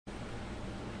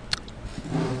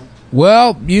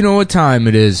Well, you know what time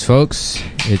it is, folks.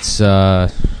 It's the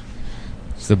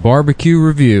barbecue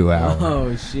review hour.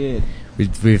 Oh shit!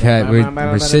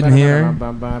 We're sitting here.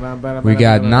 We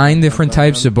got 9 different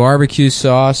types of barbecue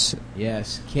sauce.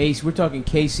 Yes, We're talking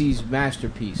Casey's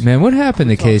masterpiece. Man, what happened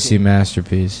to Casey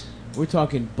Masterpiece? We're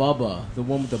talking Bubba, the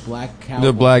one with the black cowboy.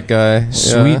 The black guy.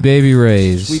 Sweet Baby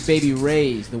Ray's. Sweet Baby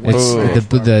Ray's. The one.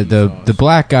 The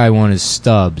black guy one is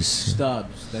Stubbs.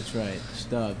 Stubbs. That's right.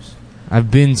 Stubbs. I've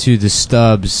been to the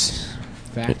Stubbs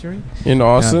factory in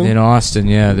Austin. In Austin,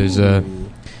 yeah. There's a.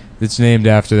 It's named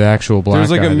after the actual black guy.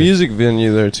 There's like a music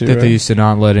venue there too. That they used to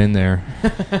not let in there.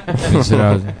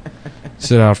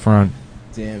 sit out front.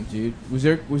 Damn, dude. Was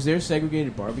there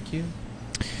segregated barbecue?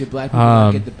 Did black people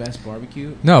not get the best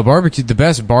barbecue? No, barbecue. The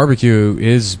best barbecue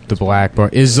is the black bar.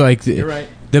 Is like you're right.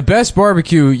 The best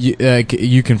barbecue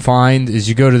you can find is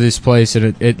you go to this place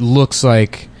and it looks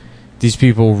like these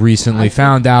people recently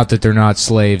found out that they're not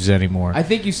slaves anymore. I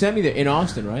think you sent me there in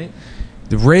Austin, right?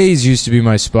 The Ray's used to be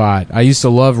my spot. I used to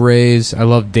love Ray's. I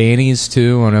love Danny's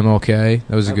too on MLK.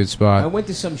 That was a good spot. I went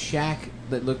to some shack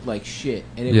that looked like shit,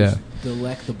 and it was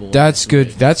delectable. That's good.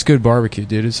 That's good barbecue,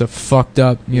 dude. It's a fucked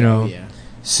up, you know. Yeah.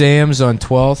 Sam's on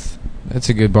 12th. That's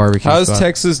a good barbecue. How is spot.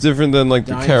 Texas different than like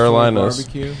the Carolinas?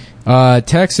 Barbecue?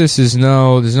 Texas is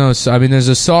there's no. I mean,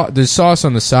 there's sauce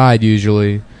on the side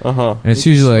usually. And it's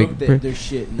usually like their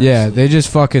shit. They just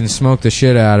fucking smoke the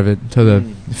shit out of it until the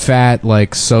fat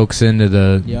like soaks into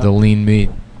the lean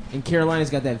meat. And Carolina's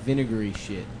got that vinegary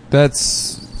shit.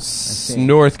 That's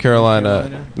North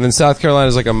Carolina. And then South Carolina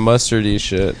is like a mustardy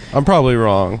shit. I'm probably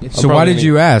wrong. So why did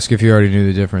you ask if you already knew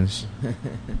the difference?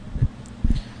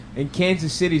 And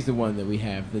Kansas City's the one that we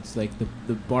have. That's like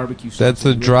the barbecue sauce. That's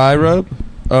the dry rub?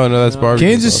 Oh, no, that's barbecue.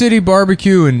 Kansas City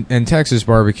barbecue and Texas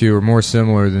barbecue are more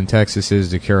similar than Texas is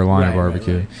to Carolina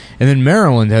barbecue. Right. And then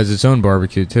Maryland has its own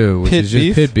barbecue, too, which is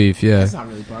just pit beef, yeah. That's not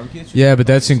really barbecue. It's really but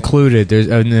that's included. There's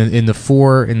in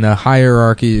the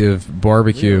hierarchy of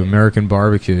barbecue, American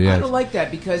barbecue, yeah. I don't like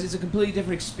that because it's a completely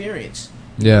different experience.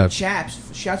 Yeah.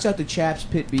 Chaps. Shouts out to Chaps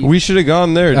Pit Beef. We should have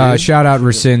gone there, dude. Shout out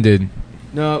rescinded.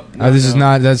 No,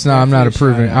 I'm not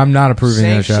approving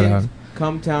that shout out.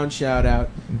 Cumtown shout out.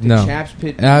 No. Chaps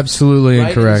Pit Beef, absolutely right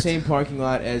incorrect. In the same parking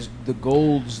lot as the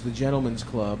Gold's, the Gentlemen's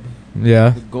Club.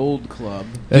 Yeah. The Gold Club.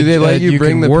 Do they let you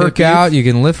bring the work out? You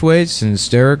can lift weights and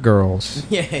stare at girls.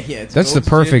 Yeah. That's the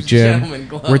perfect gym.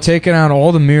 We're taking out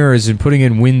all the mirrors and putting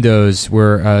in windows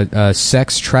where a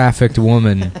sex-trafficked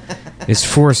woman is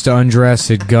forced to undress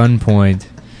at gunpoint.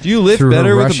 Do you lift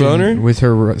better with a boner?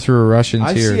 Through a Russian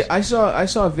tears. I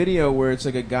saw a video where it's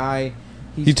like a guy.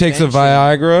 He takes a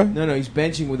Viagra? No, he's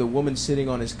benching with a woman sitting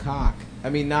on his cock. I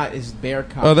mean, not his bare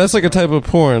cock. Oh, that's like a type of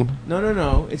porn.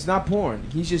 No. It's not porn.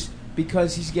 He's just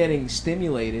because he's getting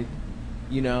stimulated.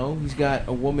 You know, he's got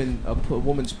a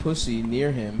woman's pussy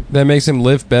near him. That makes him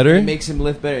lift better. It makes him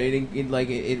lift better.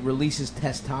 It releases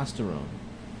testosterone,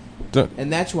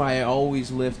 and that's why I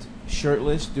always lift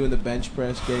shirtless, doing the bench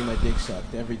press, getting my dick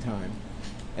sucked every time.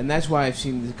 And that's why I've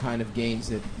seen the kind of gains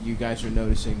that you guys are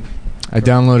noticing. I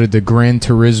downloaded the Gran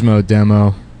Turismo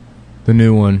demo. The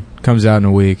new one. Comes out in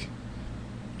a week.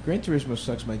 Gran Turismo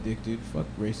sucks my dick, dude. Fuck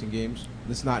racing games.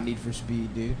 That's not Need for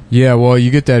Speed, dude. Yeah, well, you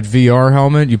get that VR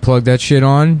helmet, you plug that shit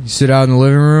on, you sit out in the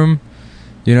living room,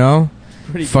 you know?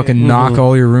 Pretty fucking good. knock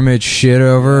all your roommate's shit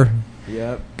over.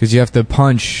 Yep. Because you have to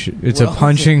punch. It's a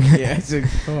punching... It's a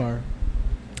car.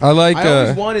 I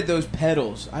always wanted those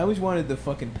pedals. I always wanted the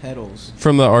fucking pedals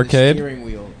from the arcade. The steering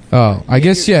wheel. Oh, I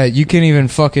guess you can even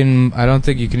fucking. I don't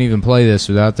think you can even play this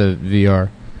without the VR.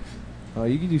 Oh,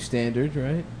 you can do standard,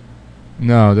 right?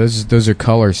 No, those are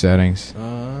color settings.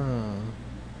 Ah,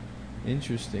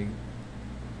 interesting.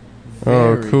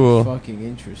 Very cool. Fucking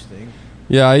interesting.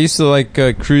 Yeah, I used to like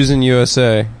Cruising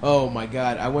USA. Oh my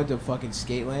god, I went to fucking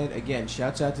Skateland again.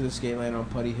 Shouts out to the Skateland on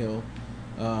Putty Hill.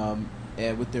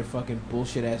 With their fucking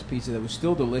bullshit ass pizza that was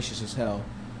still delicious as hell.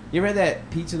 You ever had that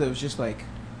pizza that was just like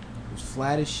it was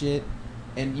flat as shit,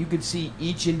 and you could see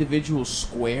each individual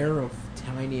square of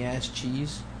tiny ass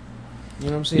cheese? You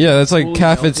know what I'm saying? Yeah, that's like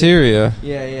cafeteria.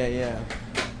 Melted.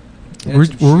 Yeah.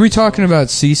 Were we talking about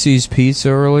CC's Pizza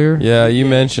earlier? Yeah, you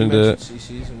mentioned it.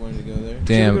 CC's and wanted to go there. Damn.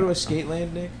 Did you ever go to a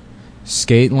Skateland, Nick?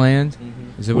 Skateland?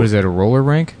 Mm-hmm. What is that? A roller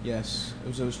rink? Yes.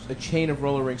 It was a chain of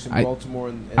roller rinks in Baltimore.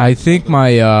 And I think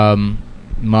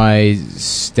my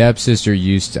stepsister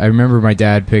I remember my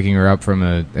dad picking her up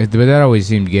but that always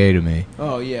seemed gay to me.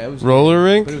 Oh yeah, it was roller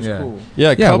rink. But it was cool.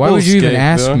 Yeah. Why would you even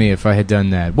ask me if I had done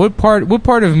that? What part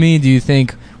of me do you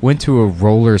think went to a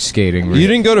roller skating rink? You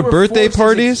didn't go to birthday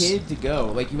parties? As a kid to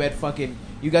go, like you had fucking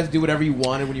You got to do whatever you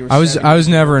wanted when you were. I was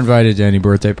never invited to any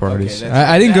birthday parties. Okay,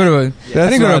 I didn't go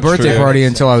to a birthday party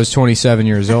until I was 27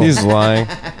 years old. He's lying.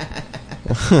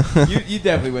 you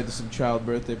definitely went to some child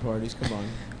birthday parties. Come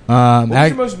on. What was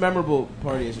your most memorable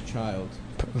party as a child?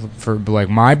 For like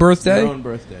my birthday? Your own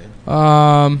birthday.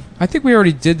 I think we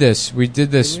already did this. We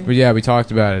did this. But yeah, we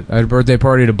talked about it. I had a birthday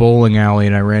party at a bowling alley,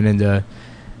 and I ran into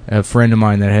a friend of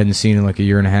mine that I hadn't seen in like a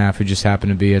year and a half, who just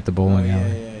happened to be at the bowling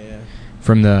alley. Yeah.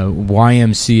 From the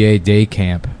YMCA day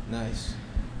camp. Nice.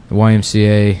 The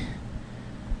YMCA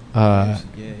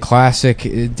classic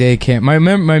day camp. My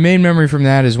main memory from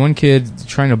that is one kid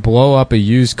trying to blow up a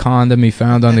used condom he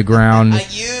found on the ground.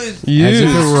 Used. As if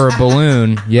it were a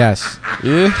balloon. Yes.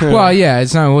 Yeah. Well, yeah,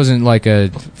 it wasn't like a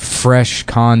fresh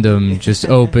condom just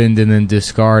opened and then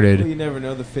discarded. Well, you never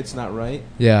know, the fit's not right.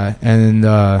 Yeah, and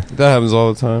that happens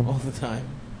all the time. All the time.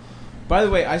 By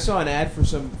the way, I saw an ad for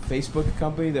some Facebook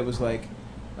company that was like,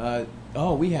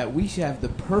 we should have the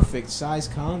perfect size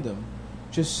condom.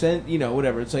 Just send,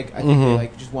 whatever. It's like, I think they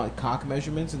like just want cock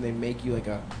measurements, and they make you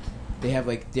they have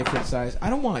like different size. I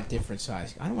don't want different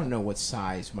size. I don't want to know what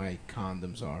size my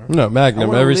condoms are. No,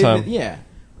 Magnum every time.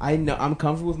 I know. I'm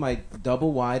comfortable with my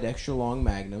double wide, extra long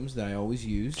Magnums that I always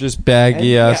use. Just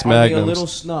baggy ass Magnums. A little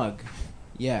snug.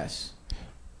 Yes.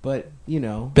 But,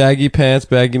 baggy pants,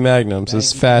 baggy Magnums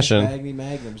is fashion. Baggy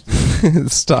Magnums,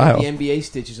 dude. Style. The NBA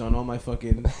stitches on all my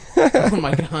fucking on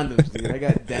my condoms, dude. I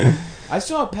got denim. I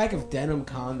saw a pack of denim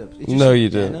condoms. No, you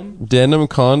didn't. Denim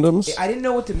condoms? I didn't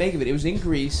know what to make of it. It was in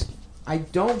Greece. I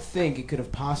don't think it could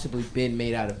have possibly been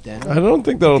made out of denim. I don't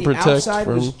think that'll protect. The outside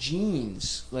was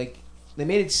jeans. Like, they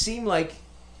made it seem like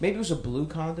maybe it was a blue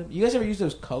condom. You guys ever use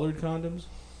those colored condoms?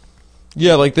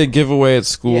 Yeah, like they give away at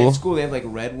school. Yeah, at school they have like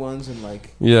red ones and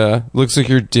like... Yeah, looks like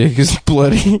your dick is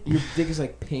bloody. Your dick is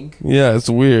like pink. Yeah, it's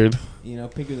weird.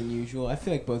 Pinker than usual. I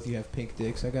feel like both of you have pink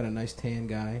dicks. I got a nice tan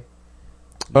guy.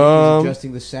 He's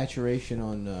adjusting the saturation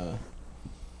on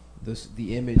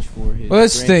the image for his... Well,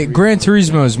 that's the thing. Gran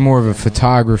Turismo is more of a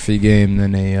photography game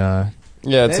than a...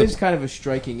 Yeah, that is kind of a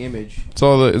striking image. It's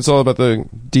all about the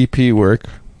DP work.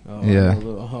 Oh, yeah.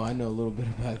 I know a little bit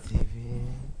about DP.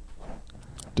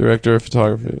 Director of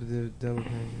photography.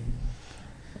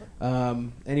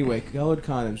 Anyway, colored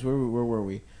condoms. Where were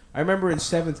we? I remember in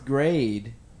 7th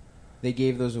grade, they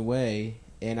gave those away,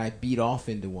 and I beat off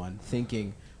into one,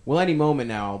 thinking, well, any moment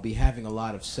now I'll be having a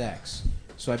lot of sex,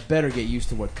 so I better get used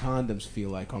to what condoms feel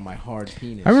like on my hard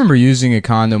penis. I remember using a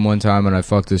condom one time, and I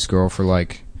fucked this girl for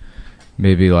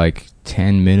maybe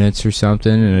 10 minutes or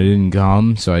something, and I didn't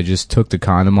come, so I just took the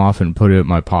condom off and put it in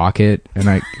my pocket, and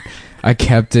I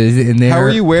kept it in there. How are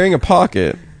you wearing a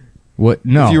pocket? What?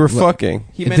 No. If you were fucking.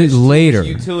 He meant later.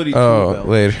 Utility tool belt.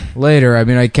 Later. Later. I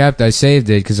mean, I saved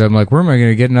it because I'm like, where am I going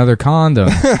to get another condom?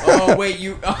 Oh, wait,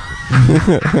 you...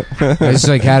 I just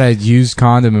had a used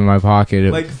condom in my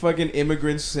pocket. Like fucking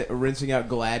immigrants rinsing out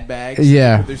Glad bags.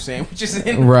 Yeah. With their sandwiches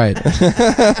in. Right.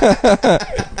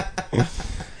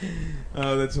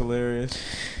 Oh, that's hilarious.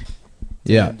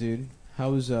 Yeah. Damn, dude. How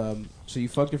was, so you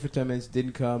fucked her for 10 minutes,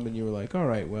 didn't come, and you were like,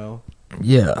 alright, well...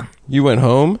 Yeah. You went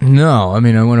home? No, I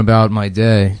mean, I went about my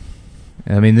day.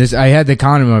 I mean, I had the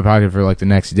condom in my pocket for the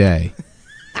next day.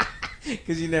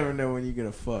 Because you never know when you're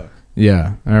going to fuck.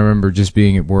 Yeah. I remember just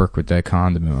being at work with that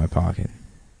condom in my pocket.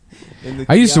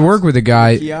 I used to work with a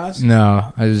guy.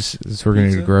 No, I was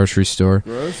working at a grocery store.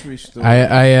 Grocery store.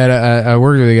 I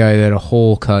worked with a guy that had a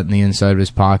hole cut in the inside of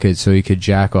his pocket so he could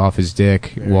jack off his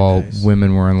dick while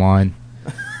women were in line.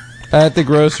 At the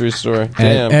grocery store.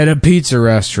 Damn. At a pizza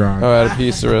restaurant. Oh, at a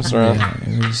pizza restaurant.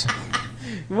 Yeah,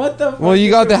 what the fuck? Well,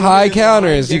 you got the high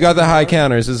counters. You got the high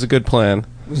counters. It's a good plan.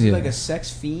 Was he like a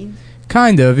sex fiend?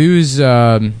 Kind of. He was,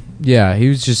 he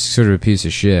was just sort of a piece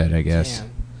of shit, I guess.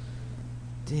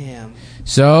 Damn.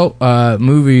 So,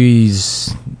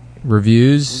 movies,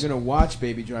 reviews. We're going to watch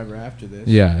Baby Driver after this.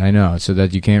 Yeah, I know. So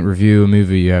that you can't review a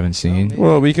movie you haven't seen.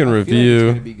 Well, we can review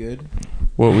it's gonna be good.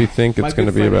 What we think it's going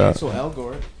to be about.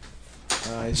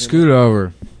 Scoot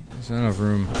over. There's not enough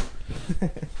room.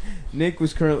 Nick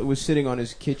was sitting on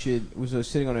his kitchen,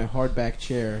 sitting on a hardback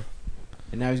chair,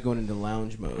 and now he's going into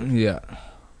lounge mode. Yeah.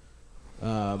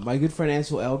 My good friend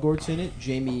Ansel Elgort's in it.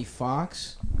 Jamie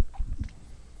Foxx.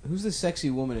 Who's the sexy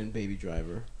woman in Baby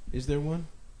Driver? Is there one?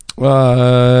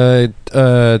 Tawny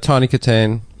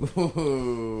Katane.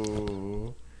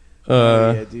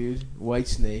 Yeah, dude. White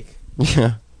Snake.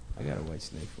 Yeah. I got a White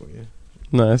Snake for you.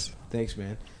 Nice. Thanks,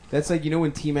 man. That's like,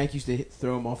 when T-Mac used to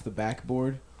throw him off the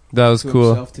backboard? That was cool.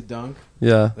 Himself to dunk?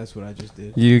 Yeah. That's what I just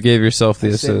did. You gave yourself the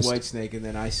assist. I assist. said White Snake, and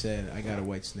then I said, I got a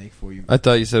White Snake for you. I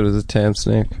thought you said it was a tam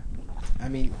snake. I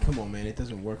mean, come on, man. It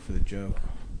doesn't work for the joke.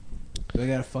 Do I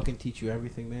gotta fucking teach you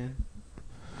everything, man?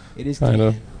 It is Kind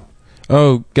of. canon.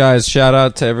 Oh, guys, shout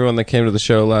out to everyone that came to the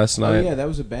show last Oh night. yeah, that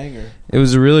was a banger. It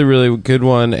was a really, really good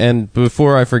one. And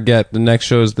before I forget, the next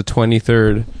show is the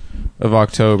 23rd of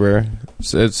October.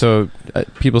 So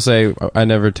people say I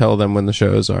never tell them when the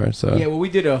shows are. So Yeah, well, we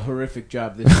did a horrific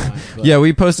job this time. But yeah,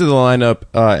 we posted the lineup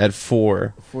at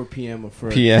 4 4 p.m. for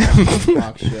a p.m.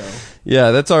 Fox show.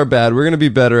 Yeah, that's our bad. We're going to be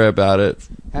better about it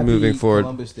Happy moving forward.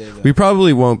 Columbus Day, though. We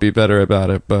probably won't be better about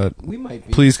it, but We might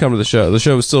be. please come to the show. The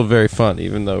show was still very fun,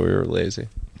 even though we were lazy.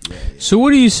 So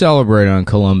what do you celebrate on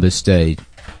Columbus Day?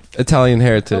 Italian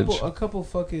heritage. A couple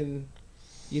fucking,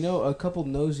 a couple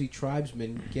nosy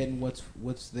tribesmen getting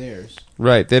what's theirs,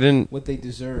 Right, they didn't... what they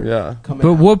deserve. Yeah. Coming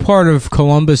But out. what part of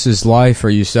Columbus's life are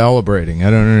you celebrating?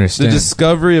 I don't The understand.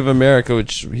 discovery of America,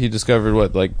 which he discovered,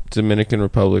 like Dominican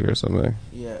Republic or something.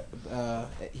 Yeah,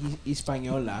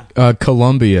 Hispaniola.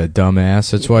 Columbia,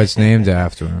 dumbass. That's why it's named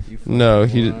after him. You fucking No,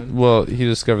 he moron.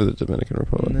 discovered the Dominican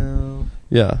Republic. No,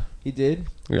 Yeah, he did.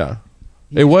 yeah.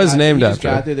 He It just was got- named he just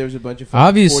after. got there was a bunch of fucking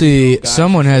Obviously, 40-year-old guys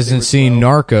someone who said they hasn't were seen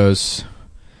 12. Narcos,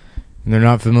 and they're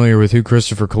not familiar with who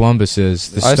Christopher Columbus is,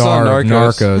 the I saw star of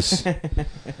Narcos.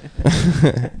 Narcos.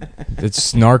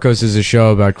 It's Narcos is a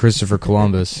show about Christopher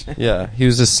Columbus, Yeah, he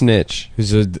was a snitch.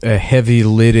 who's a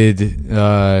heavy-lidded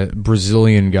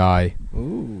Brazilian guy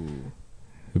Ooh,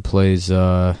 who plays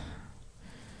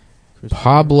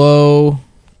Pablo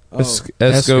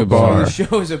Escobar. The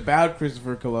show is about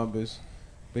Christopher Columbus,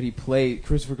 but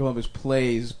Christopher Columbus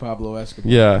plays Pablo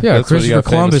Escobar. Yeah, Yeah, that's what he Christopher got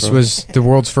famous Columbus for. was the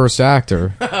world's first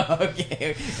actor.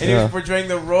 Okay, and he Yeah. was portraying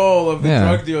the role of the Yeah.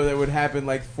 drug dealer that would happen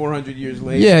like 400 years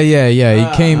later. Yeah.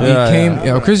 He came.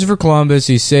 Yeah. Christopher Columbus.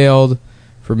 He sailed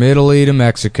from Italy to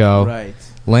Mexico. Right.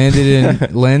 Landed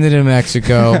in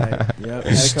Mexico. Right. Yep. Had a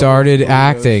couple Started of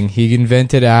acting. He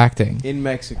invented acting. in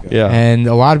Mexico. Yeah. And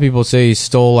a lot of people say he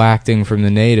stole acting from the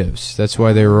natives. That's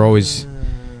why they were always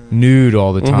nude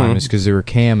all the time. Mhm. Is because they were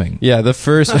camming. Yeah, the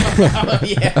first...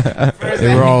 Yeah. First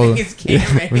They were all- is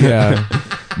camming. Yeah.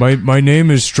 My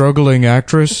name is Struggling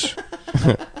Actress.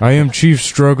 I am Chief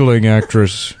Struggling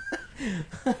Actress.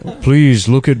 Please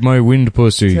look at my wind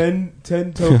pussy.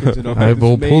 10 tokens and I'll I have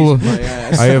will this pull- mace in my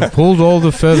ass. I have pulled all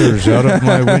the feathers out of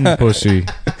my wind pussy.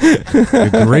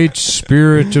 The great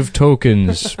spirit of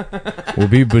tokens will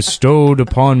be bestowed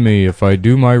upon me if I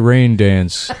do my rain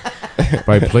dance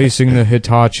by placing the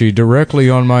Hitachi directly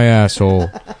on my asshole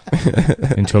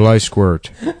until I squirt.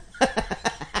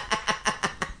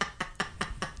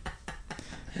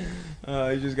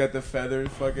 He just got the feathers,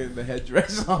 fucking the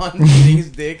headdress on, eating his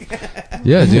dick.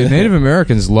 Yeah, dude, Native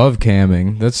Americans love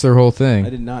camming. That's their whole I thing.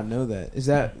 did not know that. Is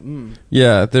that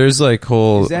Yeah, there's like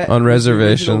whole... is that on was the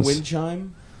original reservations. wind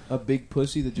chime? A big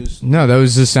pussy that just No, that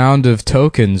was the sound of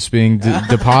tokens being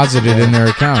deposited in their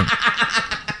account.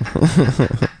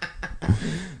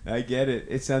 I get it.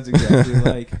 It sounds exactly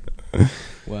like.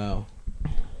 Wow.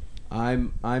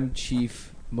 I'm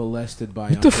chief molested by.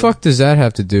 What the fuck does that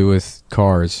have to do with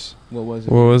cars? What was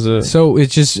it? What was it? So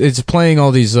it's playing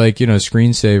all these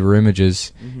screensaver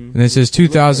images, Mhm. and it says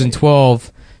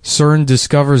 2012 CERN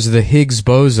discovers the Higgs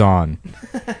boson.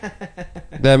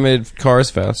 That made cars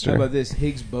How faster. about this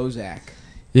Higgs Bozak?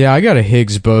 Yeah, I got a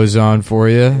Higgs boson for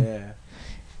you. Yeah.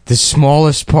 The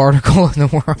smallest particle in the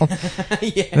world.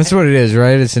 Yeah. That's what it is,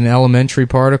 right? It's an elementary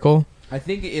particle. I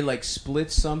think it like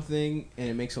splits something and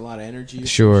it makes a lot of energy. or some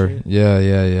Sure. shit. Yeah.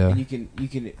 And you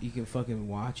can fucking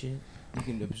watch it. You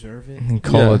can observe it. And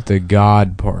call Yeah. it the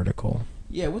God particle.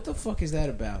 Yeah, what the fuck is that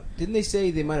about? Didn't they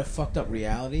say they might have fucked up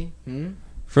reality?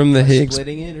 From the By Higgs...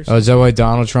 splitting it or Oh, something? is that why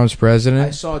Donald Trump's I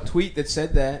president? saw a tweet that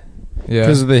said that. Yeah.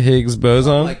 Because of the Higgs Something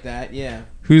boson? like that, yeah.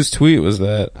 Whose tweet was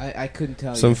that? I couldn't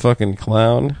tell Some you. fucking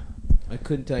clown? I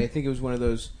couldn't tell you. I think it was one of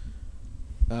those.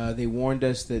 They warned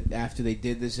us that after they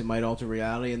did this, it might alter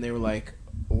reality, and they were like,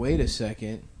 "Wait a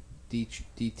second,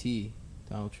 DT,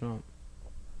 Donald Trump,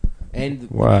 and the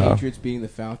Wow. Patriots being the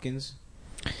Falcons."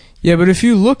 Yeah, but if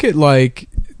you look at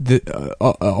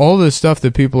all the stuff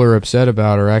that people are upset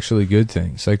about are actually good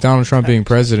things. Like Donald Trump being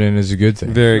president is a good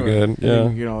thing. Very Sure. good, I think yeah.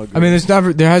 we can all agree. I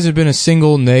mean, there hasn't been a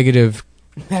single negative.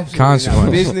 Absolutely consequence.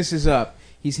 not. Business is up.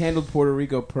 He's handled Puerto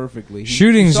Rico perfectly.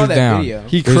 Shootings you saw are that down. Video.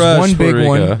 He There's crushed one big Puerto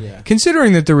one. Rico. Yeah.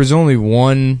 Considering that there was only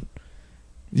one,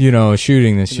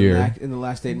 shooting this year, In the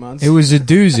last 8 months, it was a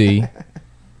doozy.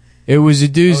 It was a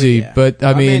doozy, Oh, yeah. but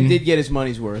I My man mean, did get his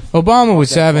money's worth. Obama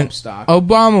was That having bump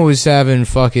stock.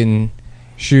 fucking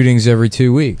shootings every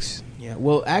 2 weeks. Yeah.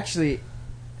 Well, actually,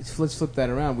 let's flip that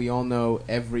around. We all know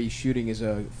every shooting is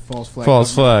a false flag.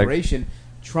 False government flag. Operation.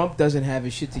 Trump doesn't have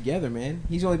his shit together, man.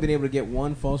 He's only been able to get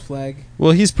one false flag.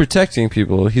 Well, he's protecting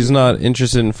people. He's not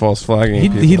interested in false flagging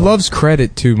people. He loves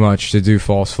credit too much to do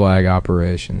false flag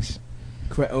operations.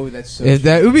 Oh, that's so.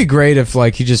 That would be great if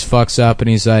like he just fucks up and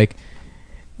he's like,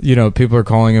 you know, people are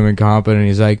calling him incompetent. And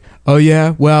he's like, oh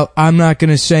yeah, well, I'm not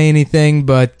gonna say anything,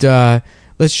 but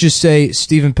let's just say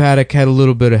Stephen Paddock had a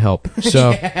little bit of help.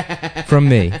 So from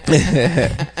me,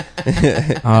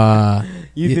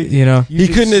 you know, he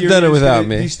couldn't have done it without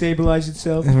me. Destabilize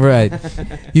itself. Right.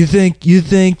 You think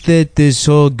that this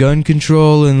whole gun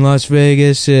control in Las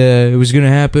Vegas it was going to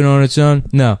happen on its own?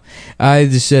 No. I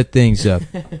had to set things up.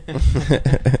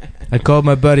 I called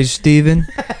my buddy Steven.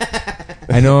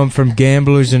 I know him from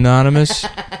Gamblers Anonymous.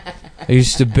 I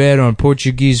used to bet on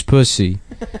Portuguese pussy.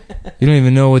 You don't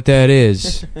even know what that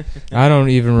is. I don't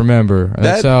even remember.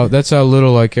 That's how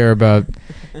little I care about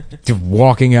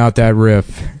walking out that riff.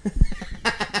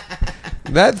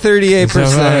 That 38%.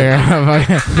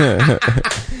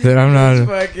 That I'm not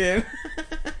fucking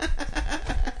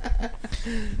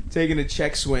taking a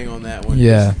check swing on that one.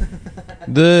 Yeah.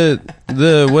 The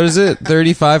what is it?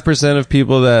 35% of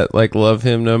people that like love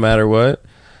him no matter what.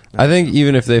 I think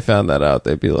even if they found that out,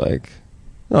 they'd be like,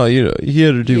 "Oh, you know, he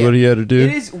had to do what he had to do."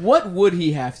 It is. What would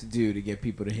he have to do to get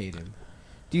people to hate him?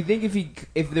 Do you think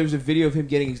if there was a video of him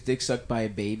getting his dick sucked by a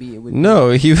baby, it would? No,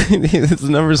 his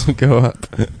numbers would go up.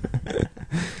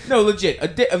 No, legit.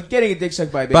 Getting a dick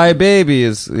sucked by a baby. By a baby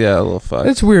is a little fucked.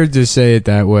 It's weird to say it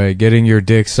that way. Getting your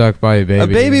dick sucked by a baby. A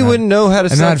baby wouldn't know how to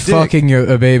suck and not dick. fucking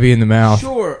a baby in the mouth.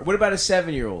 Sure. What about a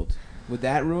 7-year-old? Would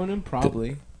that ruin him?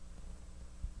 Probably.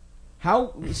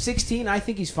 How 16? I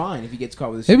think he's fine if he gets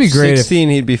caught with a. It'd be great. 16,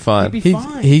 he'd be fine. He'd be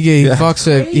fine. He Yeah. fucks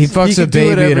He a could do baby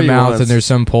whatever in a he mouth, wants. and there's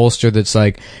some pollster that's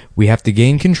like, we have to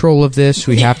gain control of this.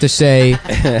 We have to say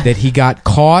that he got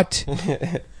caught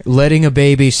letting a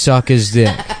baby suck his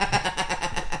dick,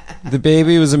 The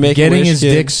baby was a Make-A-Wish getting his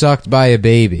kid. dick sucked by a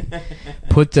baby.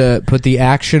 Put the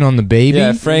action on the baby.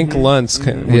 Yeah, Frank Luntz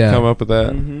would Yeah. come up with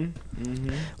that.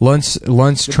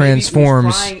 Luntz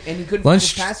transforms. And he couldn't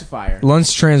Lunch- find his pacifier.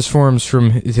 Luntz transforms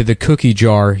from to the cookie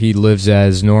jar he lives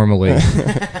as normally,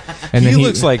 and He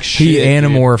looks like he shit,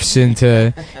 anamorphs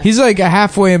into. He's like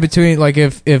halfway in between. Like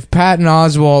if Patton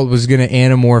Oswalt was gonna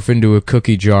anamorph into a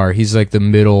cookie jar, he's like the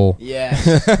middle, Yes.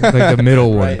 like the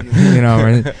middle Right one. in the You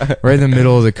know, right in the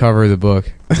middle of the cover of the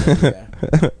book.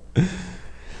 Yeah.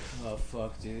 Oh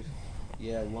fuck, dude.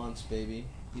 Yeah, Lutz, baby.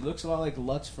 He looks a lot like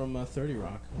Lutz from 30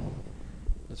 Rock.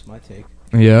 That's my take.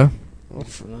 Yeah,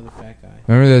 Another fat guy.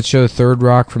 remember that show, Third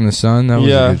Rock from the Sun? That was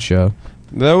Yeah. a good show.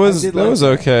 That was I did like that.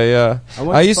 okay. Yeah,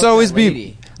 want I used to fuck always that be.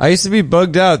 lady. I used to be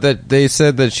bugged out that they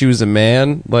said that she was a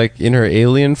man, like in her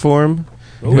alien form.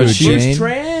 Oh, But first she-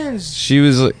 trans. She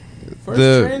was like, First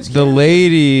the trans the character.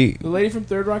 lady. The lady from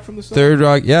Third Rock from the Sun. Third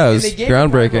Rock, yeah, it And was they gave her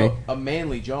kind groundbreaking. of a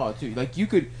manly jaw too. Like you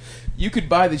could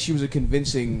buy that she was a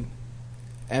convincing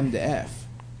M to F.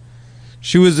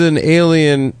 She was an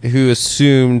alien who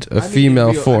assumed a I mean, female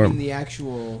the real- form. I mean the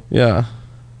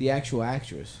actual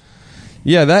actress.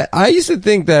 Yeah, that I used to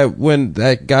think that when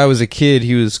that guy was a kid,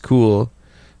 he was cool.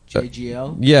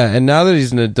 JGL. Yeah, and now that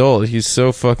he's an adult, he's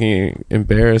so fucking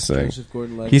embarrassing. Joseph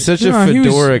Gordon-Levitt. He's such No, a he was-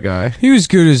 fedora guy. He was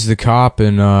good as the cop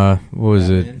in what was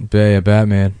Batman? it?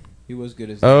 Batman. He was good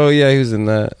as. Oh yeah, he was in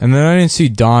that. And then I didn't see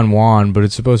Don Juan, but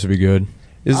it's supposed to be good.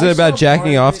 Is I it about saw jacking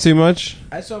part of off it. too much?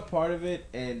 I saw part of it,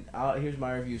 and here's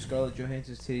my review. Scarlett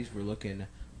Johansson's titties were looking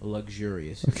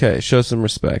luxurious. Okay, show some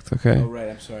respect. Okay. Oh right,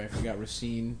 I'm sorry, I forgot.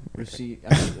 Racine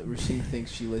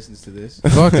thinks she listens to this.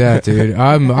 Fuck that, dude.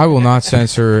 I will not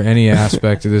censor any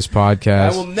aspect of this I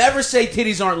podcast will never say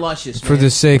titties aren't luscious. for man. the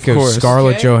sake Of of course.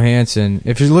 Scarlett Okay. Johansson.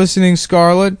 If you're listening,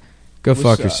 Scarlett, go What's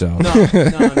fuck up? yourself.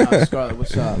 No, Scarlett,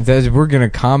 what's up? We're gonna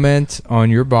comment on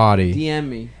your body, DM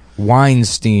me.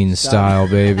 Weinstein style,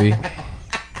 baby.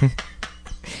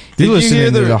 Did You're you hear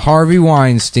listening to the- the Harvey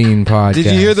Weinstein podcast. Did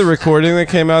you hear the recording that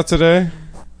came out today?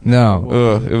 No.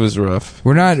 Ugh, it was rough.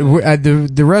 We're not.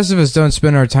 The rest of us don't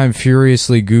spend our time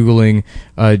furiously Googling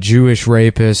Jewish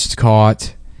rapist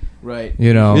caught. Right.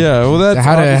 You know. Yeah, well that's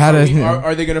How to?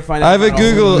 Are they going to find out? I have a about all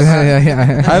Google- of this?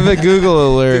 I have a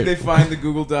Google Did they alert. find the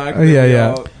Google Doc? Oh,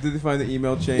 yeah. Did they find the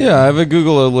email chain? Yeah, I have a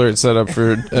Google alert set up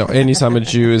for anytime a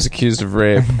Jew is accused of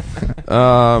rape.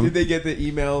 Did they get the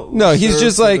email? No, he's served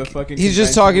just to the like fucking he's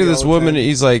just convention talking to all this the woman. time? And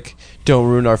he's like, "Don't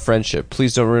ruin our friendship.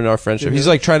 Please don't ruin our friendship." He's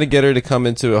like trying to get her to come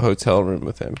into a hotel room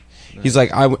with him. He's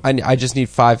like, I just need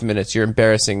 5 minutes. You're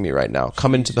embarrassing me right now.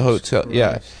 Come into the hotel.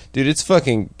 Yeah, dude, it's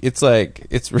fucking. It's like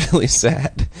it's really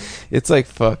sad. It's like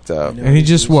fucked up. And he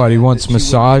just what? He wants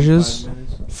massages?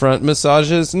 Front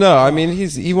massages? No, I mean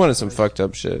he wanted some fucked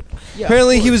up shit. Yeah,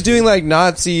 Apparently of he course. was doing like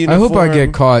Nazi I uniform. hope I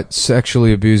get caught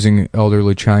sexually abusing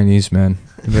elderly Chinese men.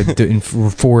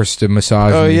 Forced to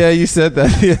massage Oh me. yeah, you said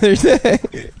that the other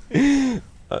day.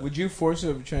 Would you force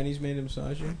a Chinese man to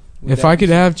massage you? If I could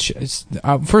have,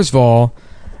 first of all,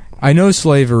 I know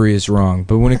slavery is wrong,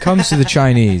 but when it comes to the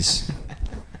Chinese,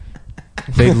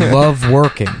 they love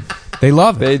working. They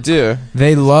love it. They do.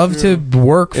 They love to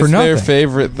work for It's nothing. their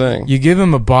favorite thing. You give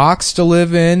them a box to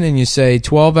live in, and you say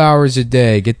 12 hours a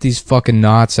day. Get these fucking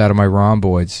knots out of my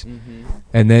rhomboids,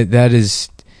 and that is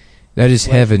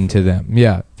heaven to them.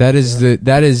 Yeah, that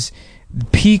is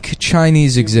peak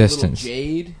Chinese existence. Little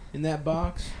jade in that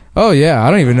box. Oh yeah, I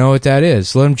don't even know what that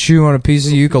is. Let them chew on a piece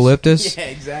of eucalyptus. Yeah,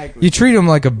 exactly. You treat them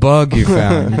like a bug you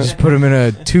found. You just put them in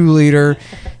a 2-liter.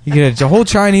 You get a whole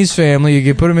Chinese family. You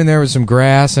can put them in there with some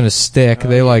grass and a stick.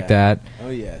 They like that. Oh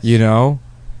yes. You know,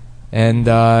 and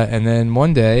then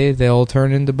one day they'll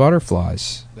turn into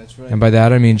butterflies. That's right. And by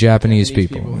that I mean Japanese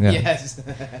people. Yeah. Yes.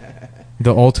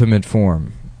 The ultimate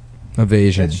form of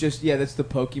Asian. That's the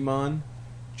Pokemon.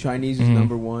 Chinese is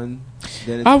number one.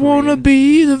 Then it's I want to Korean,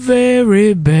 be the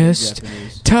very best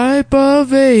Japanese. type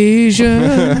of Asian.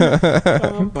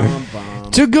 Bum, bum,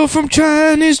 bum. To go from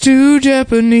Chinese to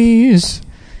Japanese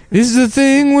is the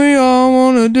thing we all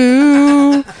want to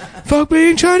do. Fuck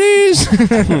being Chinese.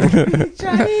 Chinese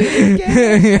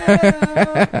again.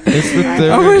 It's the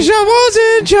I wish I was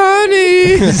in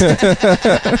Chinese.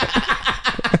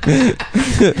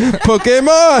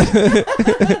 Pokemon.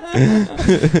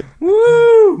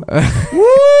 Woo!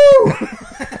 Woo!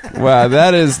 Wow,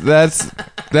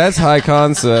 that's high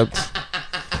concept.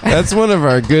 That's one of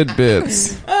our good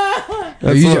bits.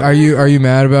 Are you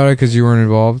mad about it because you weren't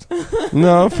involved?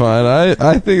 No, I'm fine.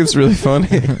 I think it's really funny.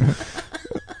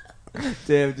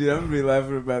 Damn, dude, I'm really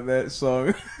laughing about that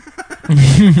song.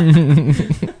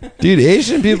 Dude,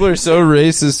 Asian people are so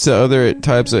racist to other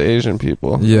types of Asian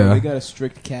people. Yeah, They got a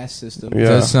strict caste system.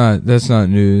 Yeah. that's not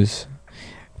news.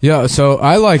 Yeah, so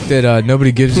I like that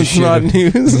nobody gives a It's shit. not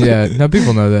news. Yeah, no,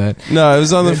 people know that. No, it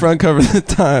was on the front cover of the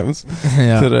Times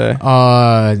Yeah. today.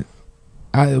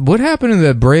 What happened to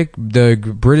the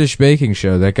British baking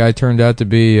show? That guy turned out to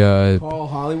be Paul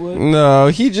Hollywood. No,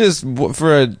 he just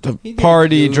for a He did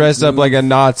party do- dressed up like a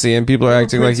Nazi, and people are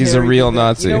acting like Prince he's a Harry real did that.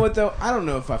 Nazi. You know what though? I don't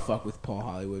know if I fuck with Paul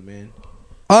Hollywood, man.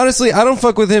 Honestly, I don't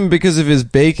fuck with him because of his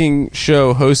baking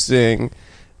show hosting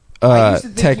I used to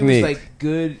think technique. He was like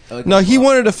good. No, he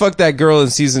wanted to fuck that girl in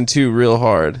season 2 real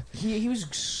hard. He was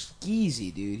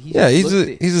skeezy, dude. He Yeah, just he's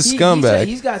looked a scumbag.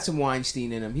 He's got some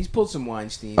Weinstein in him. He's pulled some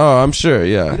Weinstein. Oh, I'm sure.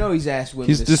 Yeah, You know he's asked women.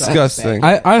 He's to suck disgusting.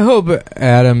 back. I hope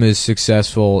Adam is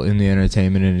successful in the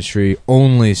entertainment industry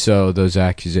only so those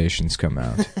accusations come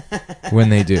out when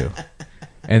they do,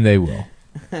 and they will.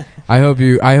 I hope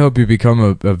you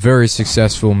become a very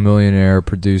successful millionaire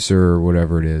producer or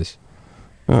whatever it is,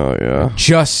 Oh yeah.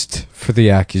 just for the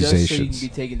Just so you can accusations. be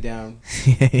taken down.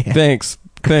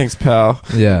 Thanks, pal.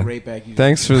 Yeah. Rape accusation.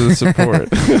 Thanks for the support.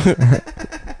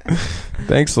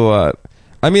 Thanks a lot.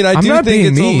 I mean, I I'm do not think being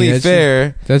it's mean. only That's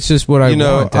fair. That's just what I You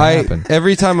know, want to happen.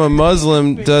 every time a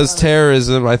Muslim does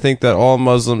terrorism, I think that all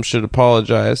Muslims should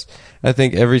apologize. I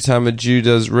think every time a Jew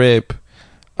does rape,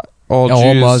 all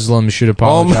All Jews, Muslims should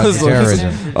all apologize for Muslims,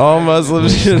 terrorism. all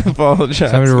Muslims should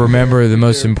apologize. Time to remember the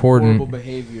most Their important. horrible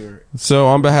behavior. So,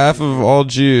 on behalf of all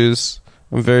Jews,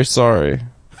 I'm very sorry.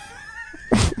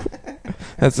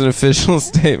 That's an official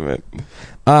statement.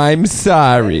 I'm That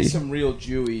sorry. is some real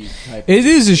Jewy type. It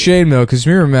is a shame though, because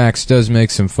Miramax does make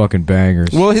some fucking bangers.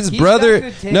 Well, his He's brother. got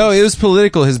good taste. No, it was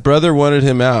political. His brother wanted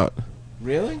him out.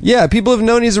 Really? Yeah, people have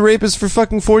known he's a rapist for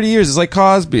fucking 40 years. It's like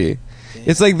Cosby.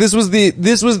 It's like this was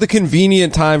the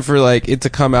convenient time for like it to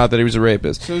come out that he was a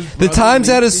rapist. So his The brother Times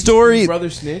had a leaked- story. His brother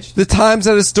snitched. The Times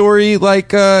had a story like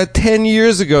 10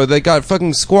 years ago that got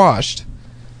fucking squashed.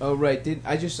 Oh right.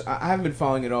 I haven't been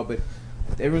following it all, but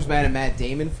everyone's mad at Matt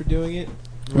Damon for doing it.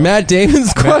 Matt Damon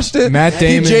squashed it. Matt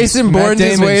Damon- He Jason Matt Bourne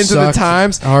his Damon way into the sucked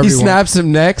Times. Harvey He snaps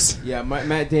some necks. Yeah,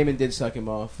 Matt Damon did suck him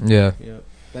off. Yeah. Yeah,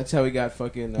 that's how he got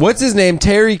fucking. What's his name?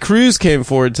 Terry Crews came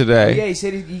forward today. Yeah, he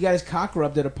said he got his cock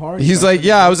rubbed at a party. He's like,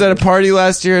 yeah, I was at a party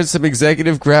last year and some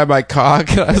executive grabbed my cock.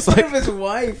 And I was What like, of his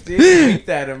wife, dude? He winked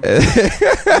at him.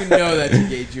 You know that's a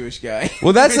gay Jewish guy.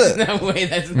 Well, that's There's a- no way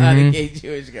that's not a gay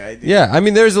Jewish guy, dude. yeah, I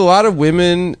mean, there's a lot of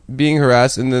women being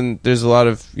harassed, and then there's a lot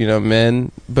of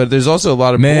men, but there's also a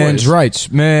lot of Man's boys.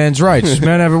 rights. Men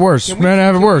have it worse. Men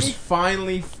have it Can we worse.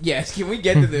 finally, yes. Can we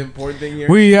get to the important thing here?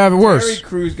 We have it Terry worse.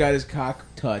 Crews got his cock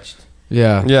touched.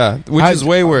 Yeah. Yeah, which is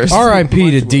way worse.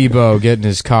 R.I.P. to Debo getting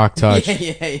his cock touched.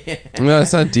 Yeah. No,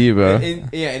 it's not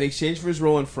Debo. In exchange for his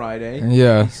role on Friday,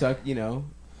 Yeah. he sucked.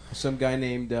 Some guy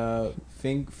named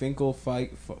Finkel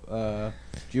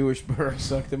Jewisberg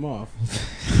sucked him off.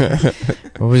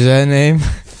 What was that name?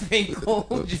 Finkel.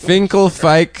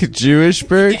 Finkelfike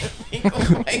Jewisberg.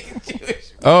 Finkel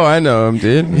Jewish. Oh, I know him,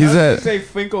 dude. He's I was at gonna say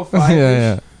Finkel Yeah,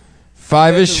 yeah.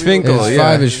 Five-ish Finkel. It's Yeah.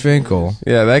 Five-ish Finkel.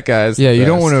 Yeah, that guy's. Yeah, the you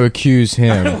don't best. want to accuse I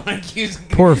don't him. want to accuse him.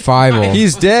 Poor Fievel.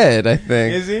 He's dead, I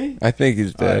think. Is he? I think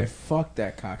he's All right, dead. fuck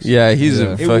that cocksucker. Yeah, he's Yeah.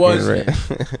 a It fucking was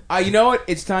ra- You know what?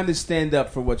 It's time to stand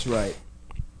up for what's right.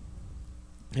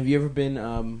 Have you ever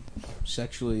been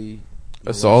sexually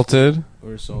assaulted.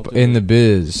 or assaulted In the or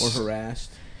biz.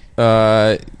 harassed?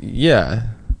 Yeah.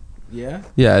 Yeah.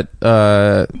 Yeah,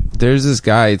 there's this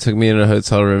guy. He took me in a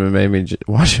hotel room and made me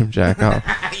watch him jack off.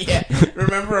 Yeah.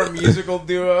 Remember our musical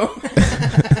duo?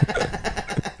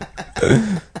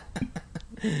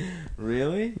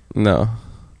 Really? No,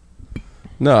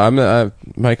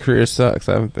 my career sucks.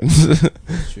 I haven't been.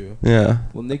 That's true. Yeah,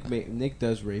 Well, Nick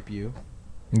does rape you.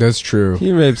 That's true.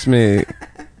 he rapes me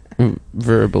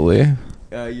verbally.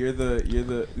 You're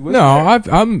the. No,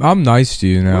 I'm nice to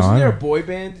you now. Wasn't there a I'm- boy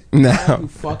band No. guy who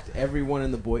fucked everyone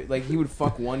in the boy? Like he would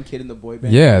fuck one kid in the boy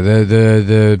band. Yeah,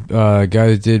 the guy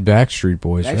that did Backstreet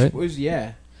Boys, Backstreet right? Boys,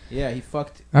 yeah, he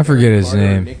fucked. I forget Eric his Carter or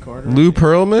name. Nick Carter. Lou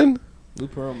Pearlman. Lou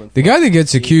Pearlman. The guy that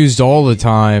gets accused all the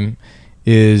time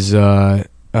is the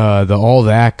All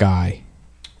That guy.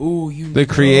 Ooh, you The know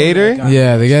creator? that guy.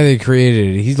 Yeah, the guy that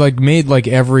created it. He's like made like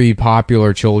every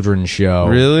popular children's show.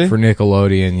 Really? For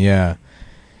Nickelodeon, yeah.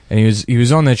 And he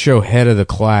was on that show Head of the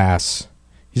Class.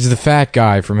 He's the fat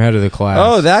guy from Head of the Class.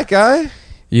 Oh, that guy.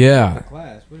 Yeah.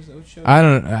 Class. What is that? What show? I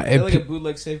don't. Is that like a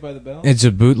bootleg Saved by the Bell? It's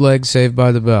a bootleg Saved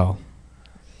by the Bell.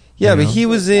 Yeah, You but know? he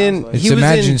was Sounds in. like- It's He was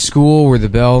Imagine in. School where the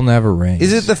bell never rings.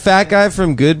 Is it the fat guy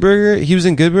from Good Burger? He was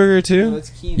in Good Burger No, too. that's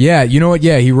Keenan. Yeah, you know what?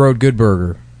 Yeah, he wrote Good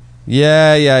Burger.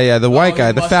 Yeah. The white Oh, guy,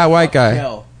 he the must fat have white fucked guy.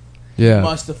 Kel. Yeah.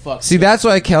 Must have fucked. See, Kel. that's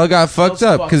why Kel got fucked Kel's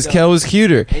up because fucked Kel up. was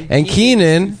cuter, and Keenan's too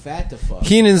Keenan. fat to fuck.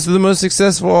 Keenan's the most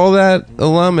successful all that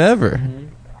alum ever.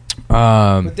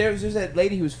 But there's that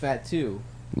lady who was fat too.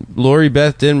 Lori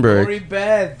Beth Denberg. Lori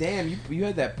Beth, damn, you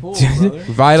had that pull, brother.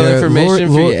 Vital Yeah, information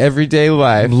for Lori- your everyday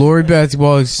life. Lori Beth,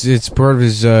 well, it's part of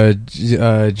his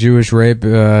Jewish rape.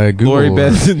 Google. Lori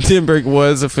Beth Denberg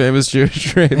was a famous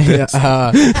Jewish rapist.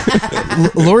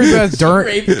 Lori Beth Dern.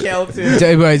 Rape Kel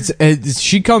too.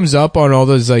 She comes up on all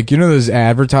those, like, you know, those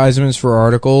advertisements for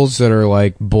articles that are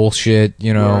like bullshit,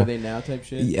 you Where know. are they now? Type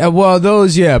shit. Yeah, well,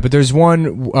 those, yeah, but there's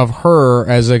one of her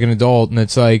as like an adult, and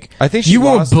it's like, I think she you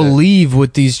won't lost it. believe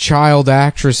what these child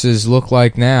actresses look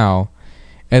like now.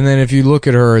 And then if you look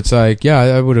at her, it's like, yeah,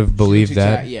 I would have believed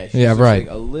that. Yeah, she was right.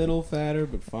 Like a little fatter,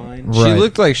 but fine. She Right.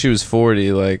 looked like she was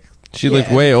 40. Like she Yeah,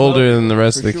 looked way well, older than the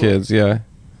rest of for the sure. kids. Yeah.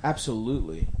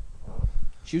 Absolutely.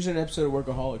 She was in an episode of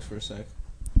Workaholics for a sec.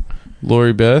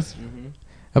 Lori Beth.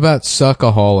 How about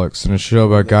Suckaholics, and a show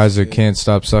about That's guys that good. can't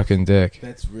stop sucking dick?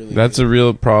 That's really. That's good. a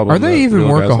real problem. Are they that even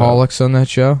real guys have. workaholics on that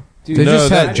show? Dude, They No, just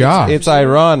had that- jobs. It's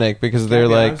ironic because they're Gotta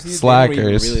be like honest with you, they don't even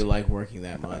slackers. really like working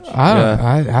that much.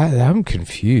 I'm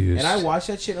confused. And I watched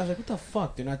that shit and I was like, what the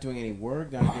fuck? They're not doing any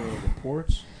work. They're not doing any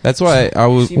reports. That's why I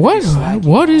was. Seem to be slacking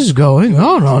What off. is going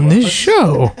on this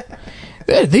show?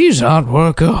 These aren't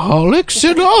workaholics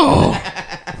at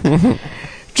all.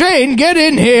 Jane, get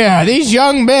in here. These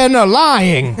young men are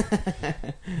lying.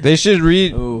 They should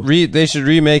Ooh. They should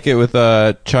remake it with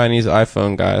Chinese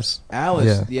iPhone guys.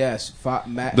 Alice, Yeah. yes.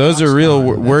 Those are real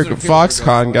work. Those are real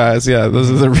Foxconn guys. Yeah,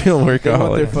 those are the real They want their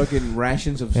workaholics. fucking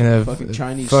rations of In a fucking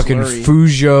Chinese fucking slurry.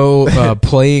 Fujo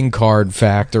playing card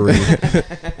factory.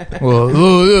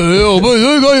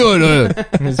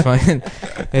 It's fine.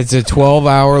 It's a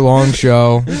 12-hour long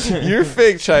show. Your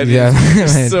fake Chinese Yeah.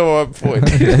 is so on point.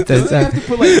 Doesn't it have to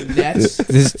put like nets?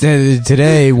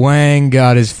 Today, Wang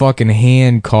got his fucking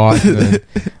hand caught in the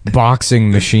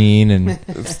boxing machine, and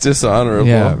It's dishonorable.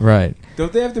 yeah, right.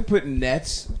 Don't they have to put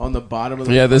nets on the bottom of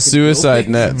the Yeah, the fucking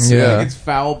suicide buildings? nets. Yeah. Yeah. Like it's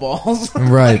foul balls.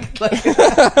 Right. Like,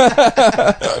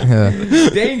 Yeah.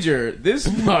 danger. This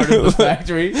part of the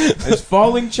factory is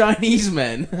falling Chinese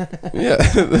men. Yeah,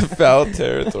 the foul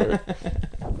territory.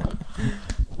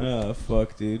 Oh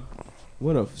fuck, dude.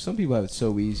 Some people have it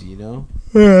so easy, you know?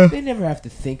 Yeah. They never have to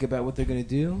think about what they're gonna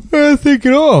do. I think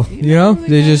at all. You You know, know,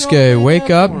 they they just got it all go wake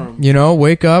planned up. out for 'em. You know,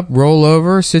 wake up, roll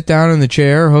over, sit down in the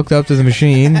chair, hooked up to the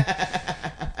machine,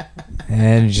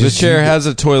 and The just chair has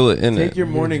a toilet in Take it. your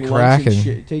morning lunch Cracking. and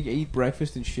shit. Eat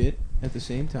breakfast and shit at the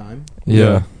same time,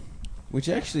 yeah. which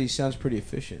actually sounds pretty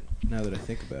efficient now that I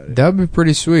think about it. That would be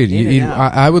pretty sweet. In You and eat,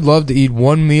 out. I would love to eat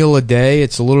one meal a day.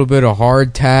 It's a little bit of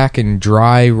hardtack and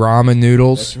dry ramen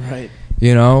noodles. That's right.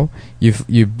 You know, you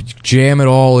jam it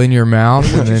all in your mouth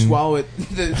And and once you then swallow it,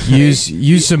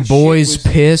 use some shit boy's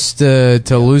was- piss to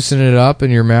loosen it up in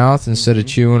your mouth instead of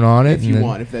chewing on it. if and you then,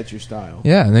 want, if that's your style.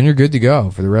 Yeah, and then you're good to go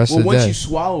for the rest Well, of the once day. you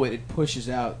swallow it, it pushes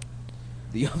out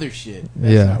the other shit.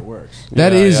 That's Yeah. how it works.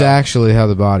 That Yeah, is yeah. actually how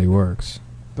the body works.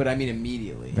 but I mean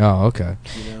immediately. Oh, okay.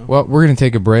 You know? Well, we're going to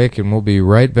take a break, and we'll be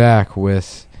right back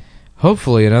with,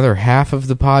 hopefully, another half of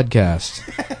the podcast.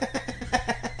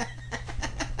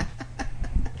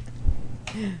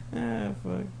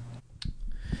 Fuck.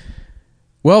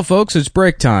 Well, folks, it's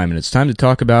break time, and it's time to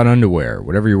talk about underwear.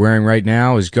 Whatever you're wearing right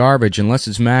now is garbage unless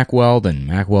it's Mack Weldon.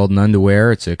 Mack Weldon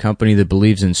Underwear, it's a company that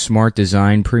believes in smart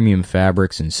design, premium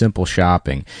fabrics, and simple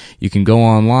shopping. You can go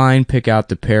online, pick out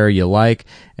the pair you like,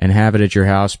 and have it at your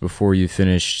house before you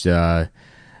finish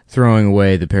throwing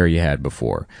away the pair you had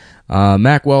before.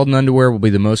 Mack Weldon Underwear will be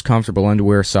the most comfortable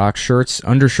underwear, socks, shirts,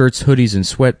 undershirts, hoodies, and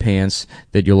sweatpants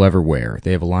that you'll ever wear.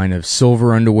 They have a line of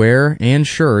silver underwear and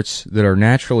shirts that are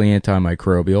naturally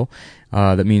antimicrobial.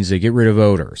 That means they get rid of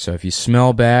odor. So if you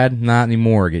smell bad, not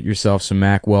anymore. Get yourself some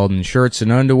Mack Weldon shirts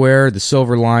and underwear. The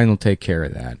silver line will take care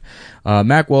of that.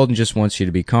 Mack Weldon just wants you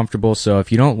to be comfortable, so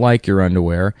if you don't like your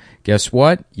underwear, guess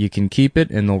what? You can keep it,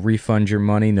 and they'll refund your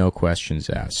money, no questions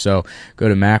asked. So go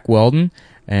to Mack Weldon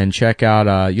and check out,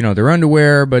 their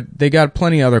underwear, but they got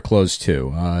plenty of other clothes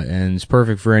too. And it's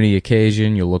perfect for any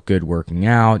occasion. You'll look good working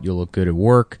out. You'll look good at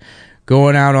work.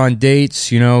 Going out on dates,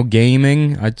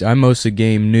 gaming. I mostly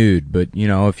game nude, but,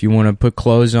 if you want to put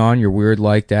clothes on, you're weird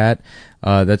like that,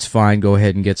 that's fine. Go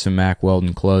ahead and get some Mack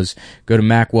Weldon clothes. Go to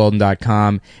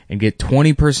MackWeldon.com and get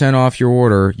 20% off your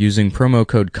order using promo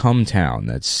code CUMTOWN.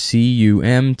 That's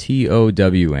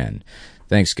CUMTOWN.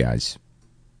 Thanks, guys.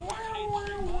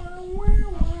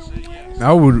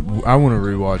 I want to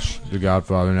rewatch The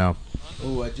Godfather now.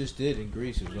 Oh, I just did in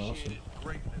Greece. It was awesome.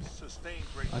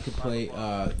 I could play.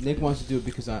 Nick wants to do it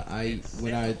because I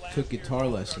when I took guitar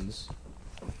lessons,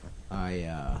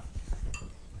 the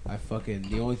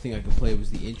only thing I could play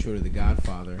was the intro to The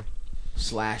Godfather,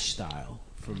 Slash style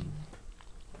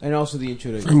and also the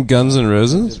intro to from Guns N'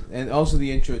 Roses, and also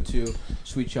the intro to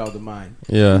Sweet Child of Mine.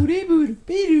 Yeah. Hell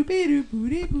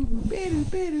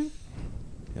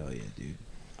yeah, dude.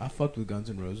 I fucked with Guns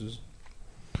N' Roses.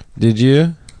 Did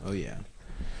you? Oh yeah.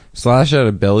 Slash had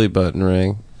a belly button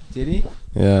ring. Did he?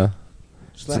 Yeah.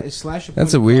 Slash.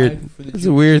 That's a weird. That's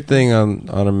a weird thing on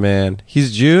a man.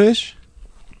 He's Jewish.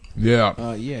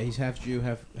 Yeah. Yeah, he's half Jew,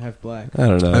 half black. I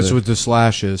don't know. That's what the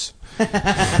Slash is.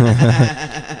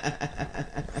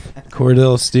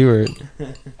 Cordell Stewart.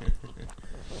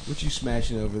 What you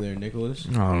smashing over there, Nicholas?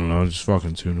 I don't know, just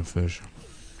fucking tuna fish.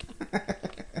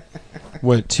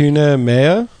 What, tuna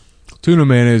mayo? Tuna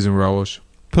mayonnaise and relish.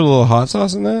 Put a little hot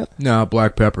sauce in that? No,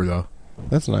 black pepper though.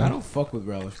 That's nice. I don't fuck with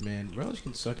relish, man. Relish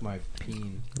can suck my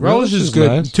peen. Relish is good.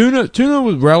 Nice. Tuna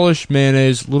with relish,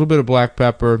 mayonnaise, a little bit of black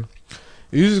pepper.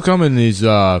 It used to come in these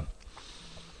little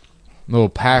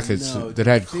packets that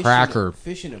had cracker.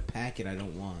 Fish in a packet I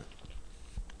don't want.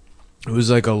 It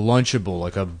was like a Lunchable,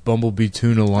 like a Bumblebee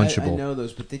tuna Lunchable. I know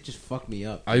those, but they just fuck me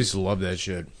up. I used to love that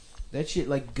shit. That shit,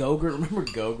 like Go-Gurt. Remember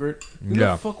Go-Gurt? Who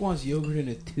Yeah. the fuck wants yogurt in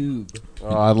a tube? Oh,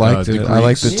 I liked it. I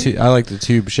like the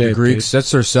tube shape. The Greeks, that's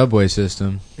their subway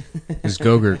system. Is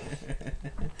Go-Gurt.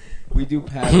 We do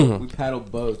paddle. We paddle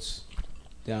boats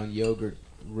down yogurt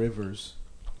rivers.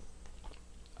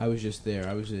 I was just there.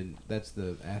 That's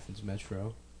the Athens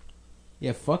Metro.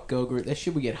 Yeah, fuck Go-Gurt. That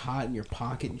shit would get hot in your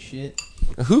pocket and shit.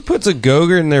 Who puts a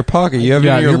Go-Gurt in their pocket? You have it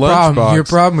in your lunchbox. Your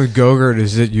problem with Go-Gurt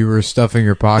is that you were stuffing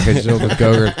your pockets filled with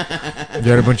Go-Gurt. You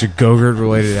had a bunch of Go-Gurt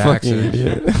related Fucking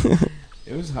accidents. idiot.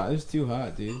 It was hot. It was too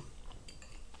hot, dude.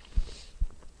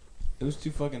 It was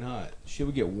too fucking hot. Shit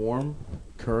would get warm,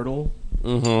 curdle.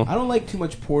 Mm-hmm. I don't like too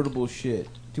much portable shit.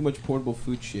 Too much portable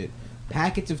food shit.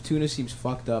 Packets of tuna seems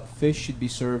fucked up. Fish should be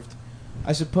served.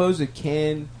 I suppose a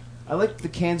can. I like the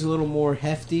cans a little more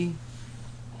hefty.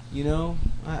 You know?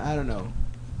 I don't know.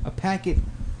 A packet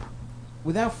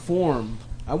without form.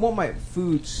 I want my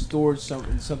food stored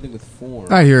in something with form.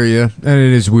 I hear you, and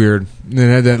it is weird. It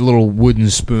had that little wooden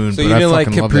spoon. So but you I didn't like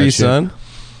fucking love Capri that shit. Sun?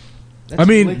 That's I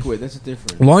mean, liquid. That's a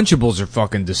different. Lunchables are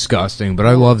fucking disgusting, but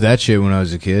I loved that shit when I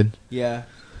was a kid. Yeah.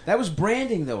 That was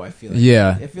branding, though, I feel like.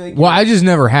 Yeah. I feel like Well, I just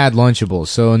never had Lunchables,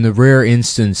 so in the rare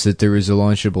instance that there was a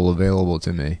Lunchable available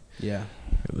to me, Yeah.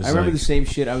 it was I remember like, the same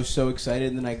shit. I was so excited,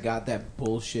 and then I got that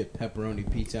bullshit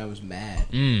pepperoni pizza. I was mad.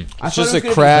 mm. I It's thought just it a was gonna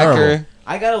be cracker. terrible.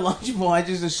 I got a Lunchable. I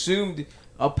just assumed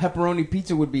a pepperoni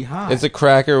pizza would be hot. It's a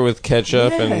cracker with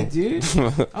ketchup yeah, and dude.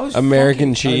 I was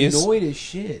American fucking cheese. annoyed as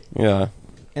shit. Yeah.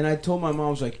 And I told my mom, I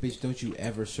was like, bitch, don't you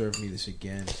ever serve me this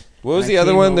again. What was And the I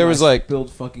other came one? home There and was I like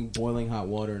spilled fucking boiling hot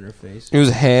water in her face. it was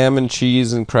ham and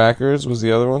cheese and crackers. Was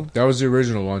the other one? That was the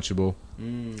original Lunchable.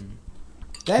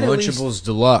 That at least, Lunchables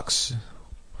Deluxe.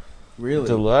 really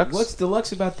Deluxe? What's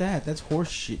deluxe about that? That's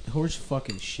horse shit. Horse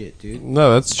fucking shit, dude.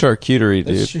 No, that's charcuterie,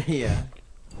 dude. That's yeah.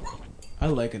 I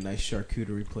like a nice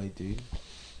charcuterie plate, dude.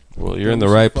 Well, you're in the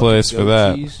right place for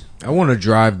that. Cheese. I want to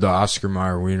drive the Oscar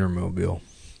Mayer Wienermobile,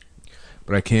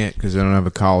 but I can't because I don't have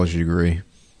a college degree.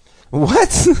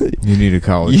 What? You need a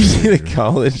college. You need a degree.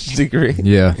 college degree.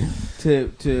 Yeah, To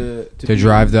to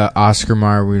drive the Oscar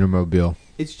Mayer Wienermobile.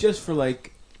 It's just for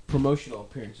like promotional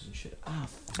appearances and shit. Ah,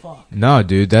 fuck. No,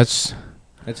 dude, that's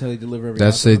That's how they deliver every.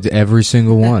 that's hot dog. every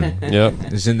single one.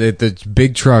 Yep. Isn't it the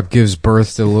big truck gives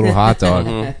birth to a little hot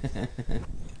dog?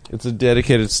 It's a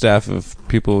dedicated staff of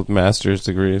people with master's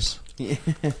degrees,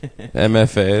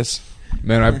 MFAs.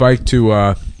 Man, I biked to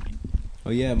Oh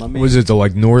yeah, my man. was it the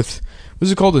like North?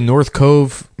 Was it called the North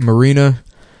Cove Marina?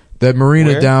 That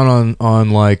marina Where? down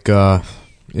on like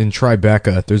in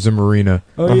Tribeca. There's a marina.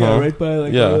 Oh yeah, Uh-huh. right by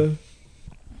like. Yeah.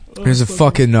 There's a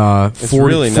fucking 40,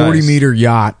 really 40 nice. meter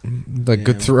yacht, like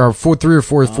Yeah. 3 or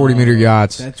 4 40 meter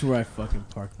yachts. That's where I fucking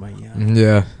parked my yacht.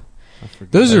 Yeah, I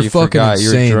forgot. those Oh, are you fucking forgot. You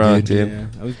were insane, drunk, dude. dude.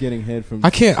 Yeah, I was getting head from. I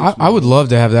can't. I would love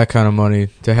to have that kind of money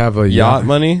to have a Yacht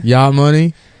money? Yacht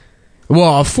money.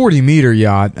 Well, a 40 meter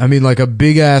yacht. I mean, like a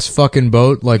big ass fucking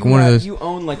boat, like one of those. You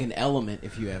own like an Element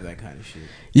if you have that kind of shit.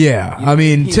 Yeah, You I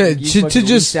mean, you to fucking just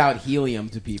lease out helium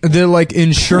to people. the like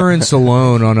insurance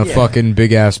alone on a Yeah. fucking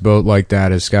big ass boat like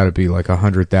that has got to be like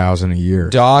 $100,000 a year.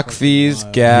 Dock fees,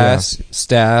 gas,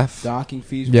 staff, Docking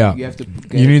fees. Yeah. You have to.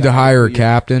 You need to hire a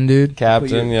captain, dude.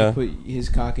 captain, yeah. Put his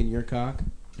cock in your cock.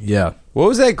 Yeah. What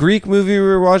was that Greek movie we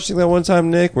were watching that one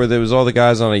time, Nick, where there was all the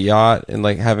guys on a yacht and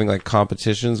like having like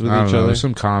competitions with I don't each know. other?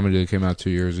 Some comedy that came out 2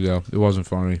 years ago. It wasn't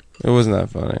funny. It wasn't that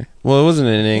funny. Well, it wasn't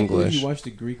in I can't believe English. You watched a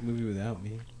Greek movie without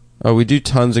me. Oh, we do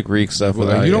tons of Greek stuff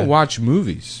without you don't watch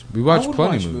movies. We watch I would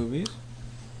plenty watch of movies. movies.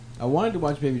 I wanted to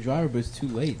watch Baby Driver, but it's too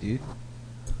late, dude.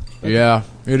 Yeah,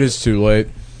 it is too late.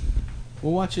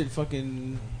 We'll watch it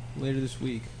fucking later this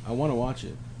week. I want to watch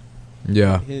it.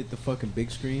 Yeah. Hit the fucking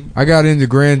big screen. I got into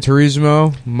Gran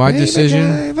Turismo. My decision.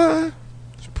 decision.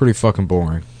 It's pretty fucking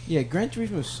boring. Yeah, Gran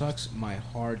Turismo sucks my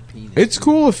hard penis. It's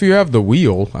cool if you have the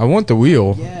wheel. I want the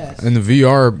wheel Yes. and the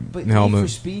VR But Need for helmet.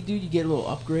 Speed, dude, you get little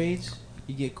upgrades.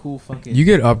 You get cool fucking. You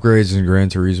get upgrades in Gran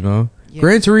Turismo. Yeah.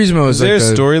 Gran Turismo Is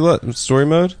is there like a story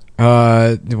mode?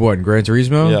 what in Gran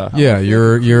Turismo? Yeah. Yeah,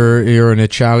 you're an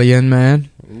Italian man.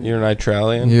 You're an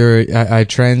Italian. You're a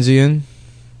Transian.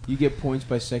 You get points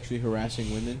by sexually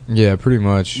harassing women. Yeah, pretty You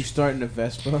much. start in a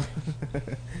Vespa.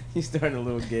 You start in a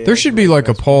little gay. There should be like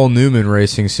a Paul Newman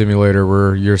racing simulator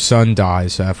where your son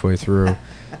dies halfway through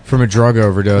from a drug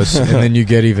overdose, and then you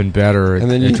get even better at,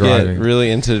 And then at you driving. get really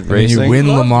into then racing. you win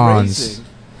Le Mans.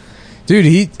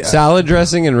 Dude, Salad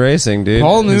dressing and racing, dude.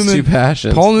 Paul His Newman. two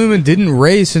passions. Paul Newman didn't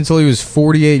race until he was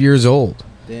 48 years old.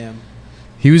 Damn.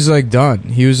 He was like done.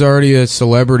 He was already a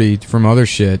celebrity from other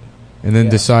shit, and then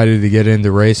Yeah. decided to get into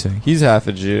racing. He's half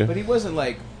a Jew. But he wasn't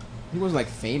like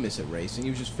famous at racing. He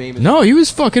was just famous. No, he was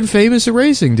fucking famous at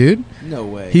racing, dude. No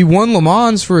way. He won Le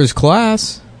Mans for his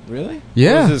class. Really? What was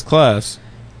Yeah. his class?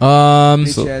 Bitch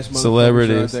Ce- ass motherfuckers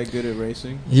celebrities. aren't that good at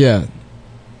racing. Yeah.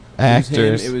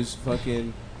 Actors. It was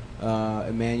fucking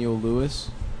Emmanuel Lewis.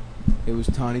 It was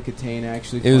Tawny Katane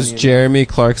actually. It was funny Jeremy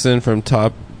Clarkson from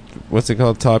what's it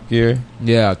called? Top Gear.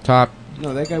 Yeah, top. enough.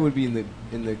 No, that guy would be in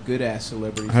the good ass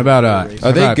celebrities. How about, that race.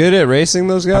 Are they about- good at racing,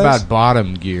 those How guys? about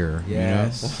bottom gear? you know?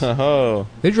 Yes. Oh.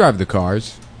 They drive the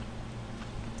cars.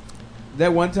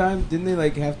 That one time, didn't they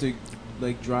like have to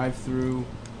like drive through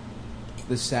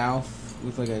the South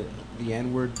with like the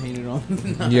N word painted on?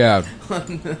 Yeah.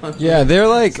 on Yeah, they're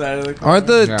like, side of the car? aren't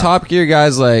the Yeah. Top Gear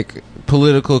guys like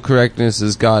political correctness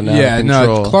has gotten out Yeah, of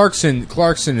control? no,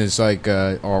 Clarkson is like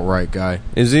all right guy.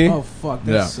 Is he? Oh fuck,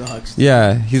 that Yeah. sucks.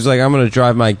 Yeah, he's like, I'm gonna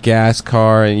drive my gas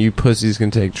car, and you pussies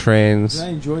can take trains. I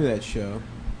enjoy that show.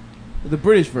 The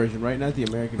British version, right? Not the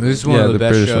American. This is version. one Yeah, of the the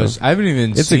best British shows. one. I haven't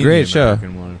even It's a seen great the show.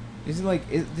 American one. Isn't like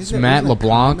It's Matt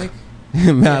LeBlanc.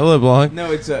 Matt LeBlanc.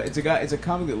 No, it's a guy. It's a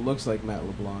comic that looks like Matt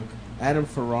LeBlanc. Adam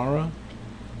Ferrara.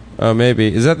 Oh,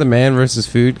 maybe. Is that the Man versus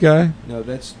Food guy? No,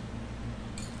 that's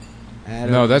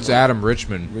Adam. No, that's Adam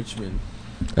Richmond. Richmond.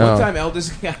 Oh. One time,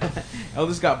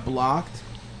 Eldest got blocked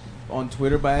on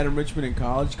Twitter by Adam Richmond in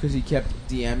college because he kept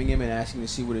DMing him and asking to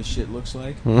see what his shit looks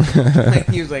like. Like,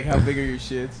 he was like, "How big are your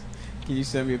shits? Can you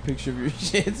send me a picture of your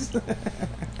shits?"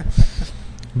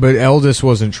 But Eldest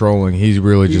wasn't trolling. He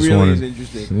really He just really wanted. is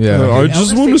interested. Yeah. I Elvis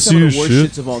just wanna takes some see of the his worst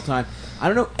shit. shits of all time. I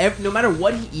don't know. No matter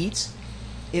what he eats,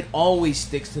 it always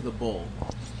sticks to the bowl.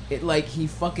 It like he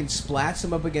fucking splats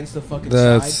them up against the fucking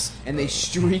That's- side, and they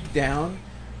streak down.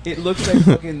 It looks like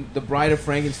fucking the Bride of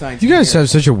Frankenstein. You guys have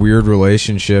such a weird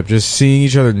relationship, just seeing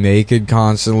each other naked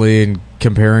constantly and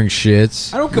comparing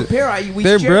shits. I don't compare. We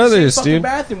They're share brothers, the same fucking dude.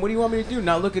 bathroom. What do you want me to do?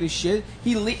 Not look at his shit?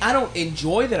 I don't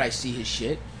enjoy that I see his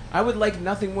shit, I would like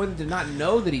nothing more than to not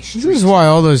know that he's This streaked. is why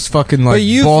all those fucking But like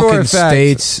you, for a Balkan fact-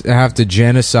 states have to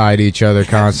genocide each other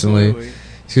constantly. Absolutely.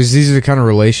 Because these are the kind of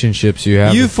relationships you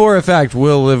have. You, with- for a fact,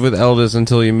 will live with Eldest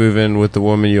until you move in with the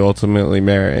woman you ultimately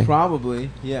marry. Probably,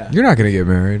 yeah. You're not going to get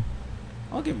married.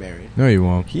 I'll get married. No, you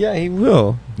won't. Yeah, he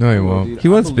will. No, you Well, won't. dude, He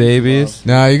I wants believe in babies. love.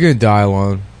 Nah, you're going to die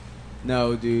alone.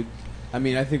 No, dude. I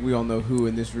mean, I think we all know who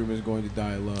in this room is going to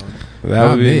die alone. That Not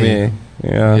would be me. me.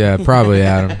 Yeah. Yeah, probably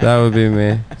Adam. That would be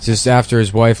me. Just after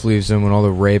his wife leaves him when all the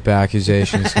rape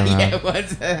accusations come Yeah, out.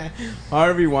 what's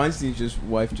Harvey Weinstein's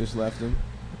wife just left him.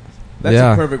 That's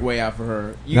Yeah. a perfect way out for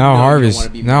her. You Now know you Harvey's don't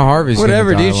wanna be now married. Harvey's gonna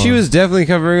Whatever, die dude. She alone. was definitely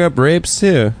covering up rapes,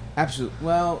 too. Absolutely.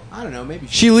 Well, I don't know. Maybe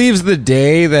She leaves the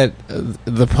day that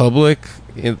the public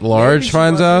at large she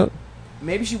finds wasn't. out.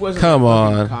 Maybe she wasn't. Come like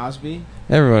on. Cosby.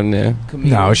 Everyone knew. Camille.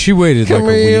 No, she waited like a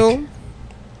week.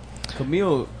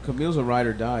 Camille's a ride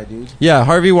or die, dude. Yeah,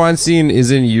 Harvey Weinstein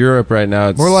is in Europe right now.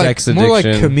 It's sex addiction. More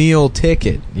like Camille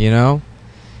Ticket, you know?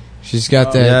 She's got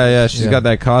Oh, that. Yeah, she's got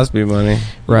that Cosby money. You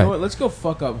Right. know what? Let's go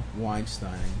fuck up Weinstein,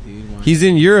 dude. He's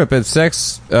in Europe at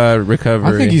sex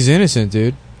recovery. I think he's innocent,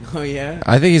 dude. Oh yeah.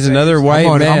 I think he's another white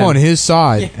man. I'm on his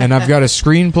side, and I've got a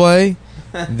screenplay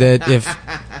that if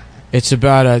it's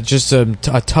about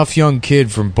a tough young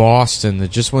kid from Boston that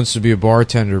just wants to be a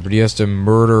bartender, but he has to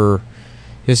murder,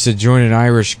 he has to join an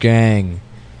Irish gang.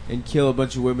 And kill a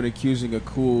bunch of women accusing a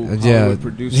cool Yeah. Hollywood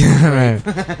producer. Right.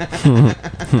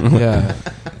 Yeah,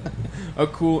 A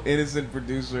cool innocent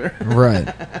producer. right.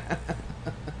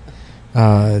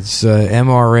 It's a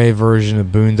MRA version of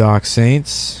Boondock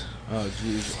Saints. Oh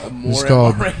jeez. A more It's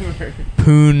called MRA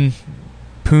version.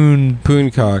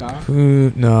 Pooncock.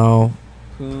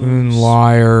 Poon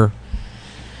liar.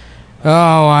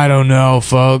 Oh, I don't know,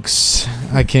 folks.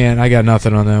 I can't. I got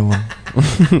nothing on that one.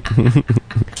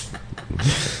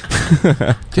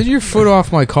 Get your foot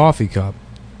off my coffee cup.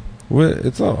 What?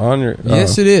 It's not on your.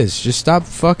 Yes, it is. Just stop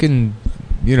fucking,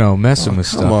 messing with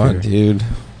stuff. Come on, here. dude.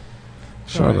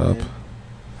 Shut Sorry, up. man.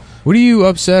 What are you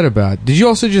upset about? Did you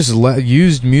also just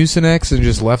used Mucinex and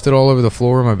just left it all over the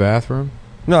floor of my bathroom?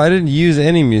 No, I didn't use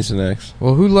any Mucinex.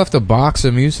 Well, who left a box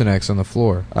of Mucinex on the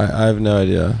floor? I have no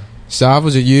idea. Sav,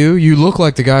 was it you? You look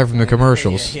like the guy from the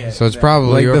commercials, Yeah, so it's exactly.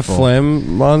 probably Like your the fault.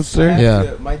 phlegm monster? I have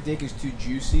Yeah. my dick is too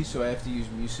juicy, so I have to use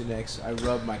Mucinex. I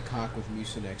rub my cock with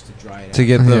Mucinex to dry it To out.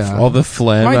 get Yeah. all the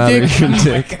phlegm My out dick- of your Oh my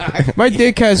dick. God. My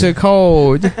dick has a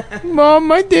cold. Mom,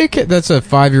 my dick. That's a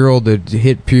 5-year-old that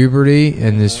hit puberty,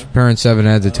 and his parents haven't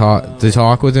had to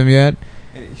talk with him yet.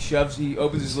 And he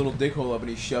opens his little dick hole up and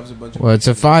he shoves a bunch of. Well, it's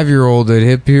a 5-year-old that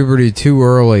hit puberty too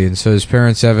early, and so his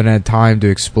parents haven't had time to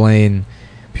explain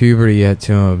puberty yet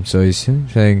to him. So he's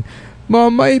saying,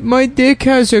 "Mom, my dick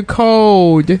has a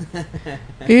cold.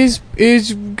 Is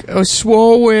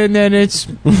swollen and it's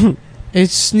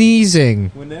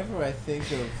sneezing." Whenever I think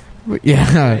of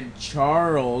Yeah, and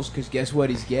Charles, because guess what?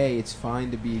 He's gay. It's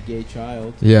fine to be a gay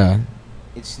child. yeah.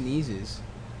 It sneezes.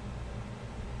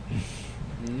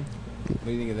 What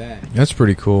do you think of that? That's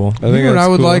pretty cool. I think I that's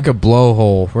would cool. like a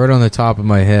blowhole right on the top of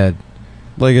my head.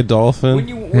 Like a dolphin?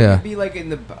 Wouldn't Yeah. it be like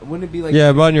wouldn't it be like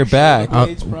Yeah, but on your back. shoulder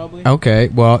blades, probably. Okay,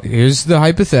 well, here's the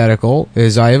hypothetical: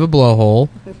 is I have a blowhole,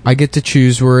 I get to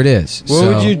choose where it is. What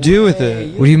So- would you do with Hey,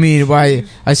 it? What do you mean? Why?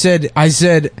 I said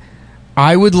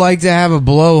I would like to have a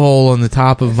blowhole on the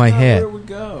top of That's my not head. Where it would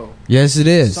go. Yes, it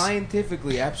is.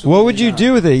 Scientifically, absolutely. What would you not.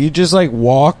 do with it? You just like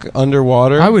walk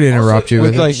underwater? I would interrupt Also, you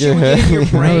with with, it. like, shit your would get in head. your I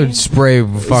brain. would spray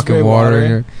fucking Spray water water.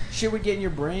 in your. Shit would get in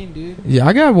your brain, dude. Yeah,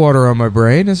 I got water on my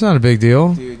brain. It's not a big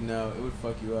deal. Dude, no, it would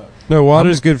fuck you up. No,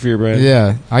 water's good for your brain.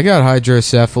 Yeah, I got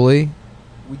hydrocephaly.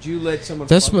 Would you let someone?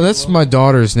 That's fuck my, you that's up? my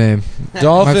daughter's name.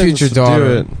 Dolphins My future do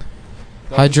daughter. it.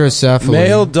 Hydrocephaly.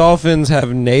 Male dolphins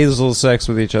have nasal sex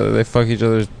with each other. They fuck each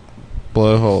other's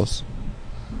blowholes.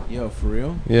 Yo, for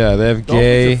real? Yeah, they have Dolphins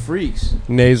gay are freaks.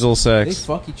 nasal They sex.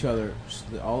 fuck each other.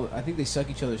 I think they suck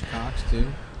each other's cocks too.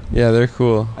 Yeah, they're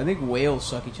cool. I think whales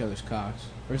suck each other's cocks.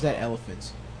 Or is that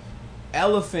elephants?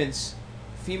 Elephants,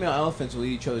 female elephants will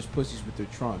eat each other's pussies with their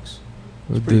trunks.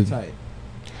 It's pretty tight.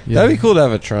 Yeah. That'd be cool to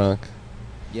have a trunk.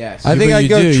 Yes. I think but I'd you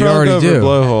go do. You trunk already over do.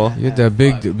 blowhole. You get that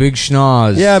big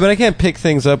schnoz. Yeah, but I can't pick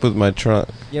things up with my trunk.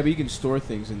 Yeah, but you can store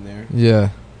things in there. Yeah.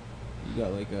 You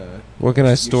got like a. What can I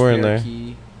your store in spare there?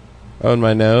 Key, Oh, in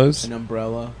my nose? an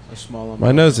umbrella, a small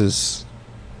umbrella. My nose is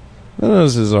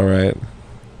alright.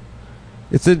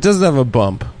 It doesn't have a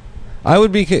bump.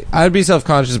 I'd be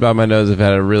self-conscious about my nose if it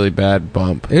had a really bad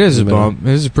bump. It is a in the middle. bump.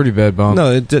 It is a pretty bad bump.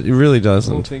 No, it really The whole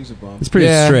doesn't. thing's a bump. It's pretty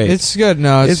yeah, straight. It's good.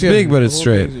 No, It's good. big, but The it's whole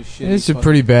straight. thing's a shitty It's a fucking-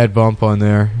 pretty bad bump on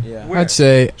there. Yeah. I'd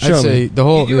say Show me. the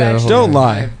whole. You do yeah, the actually- whole Don't thing.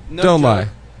 lie. No Don't joke. lie.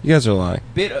 You guys are lying.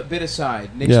 Bit aside,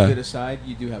 Nick's Yeah. bit aside,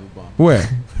 you do have a bump. Where?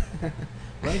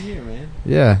 Right here, man.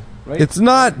 Yeah. Right. It's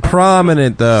not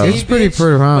prominent though. It's pretty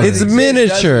prominent. It's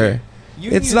miniature.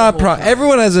 It's not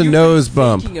everyone has a nose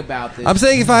bump. About this. I'm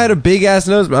saying if I had a big ass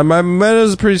nose, my nose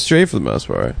is pretty straight for the most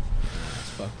part. It's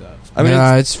fucked up. I mean,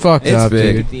 it's fucked it's up,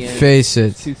 big. dude. At the end. Face it.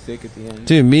 It's too thick at the end.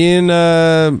 dude, me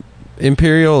and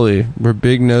Imperioli, we're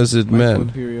big nosed Michael men.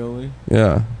 Imperioli.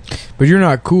 Yeah. But you're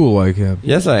not cool like him.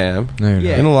 Yes, I am. No, you're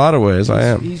Yeah. not. In a lot of ways, I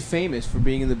am. He's famous for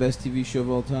being in the best TV show of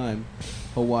all time,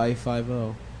 Hawaii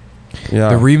Five-0. Yeah.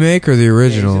 The remake or the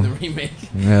original? Yeah, he's in the remake.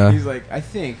 Yeah. He's like, I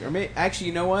think, or actually,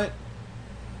 you know what?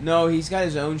 No, he's got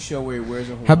his own show where he wears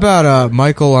a Hawaiian. How about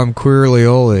Michael? I'm queerly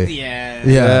Oli. Yeah.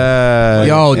 Yeah.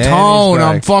 Yo, And he's Tone,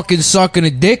 I'm back. fucking sucking a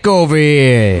dick over What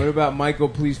here. about Michael?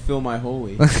 Please fill my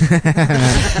holy. All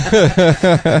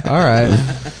right.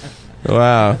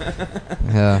 Wow.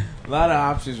 Yeah. A lot of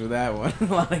options for that one. A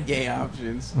lot of gay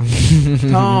options.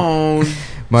 Tone,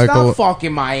 Michael. stop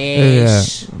fucking my Yeah.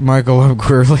 ass. Michael, I'm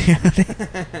queerly.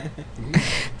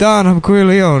 Don, I'm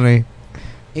queerly only.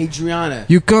 Adriana,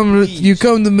 You come Please.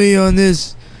 to me on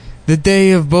this, the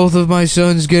day of both of my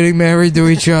sons getting married to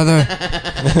each other.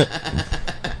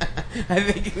 I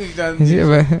think we've done Yeah,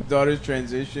 man. daughter's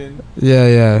transition. Yeah.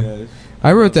 Yes.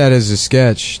 I wrote that as a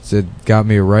sketch that got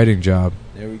me a writing job.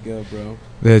 There we go, bro.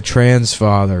 The Trans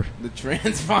Father, The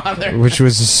trans father. which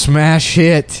was a smash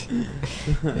hit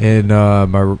in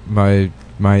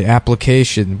my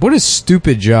application. What a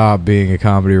stupid job being a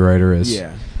comedy writer is.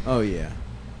 Yeah. Oh yeah.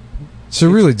 It's a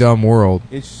really dumb world.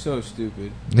 It's so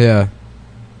stupid. Yeah.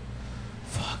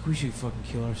 Fuck, we should fucking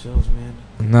kill ourselves,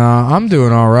 man. Nah, I'm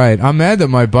doing all right. I'm mad that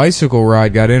my bicycle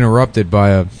ride got interrupted by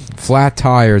a flat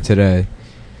tire today.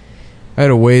 I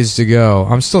had a ways to go.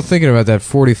 I'm still thinking about that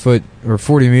 40-foot or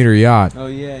 40-meter yacht. Oh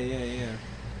yeah.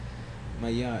 My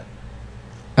yacht.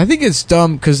 I think it's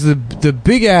dumb because the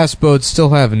big ass boats still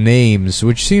have names,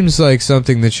 which seems like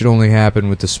something that should only happen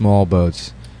with the small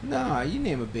boats. Nah, you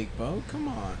name a big boat. Come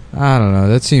on. I don't know.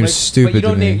 That seems stupid but you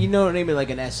don't to me. name. You don't name it like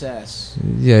an SS.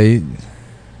 Yeah, You know?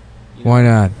 why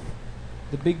not?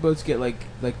 The big boats get like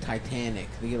Titanic.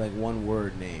 They get like one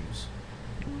word names.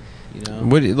 You know.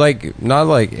 What, like, not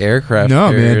like aircraft No,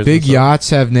 carriers man. and Big stuff. yachts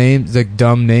have names, like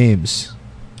dumb names.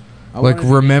 I Like wanted to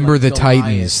name, Remember like, the Goliath.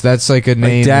 Titans. That's like a Like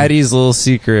name. Daddy's Little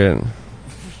Secret.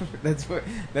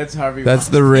 That's Harvey. That's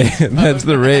the rape. That's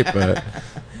the rape. But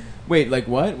Wait, like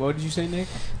what? What did you say, Nick?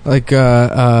 Like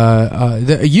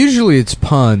usually it's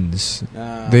puns.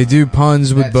 They do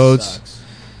puns with that boats. sucks.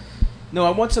 No,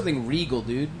 I want something regal,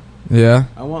 dude. Yeah.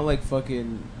 I want like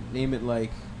fucking name it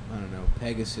like I don't know,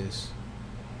 Pegasus.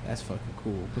 That's fucking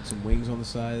cool. Put some wings on the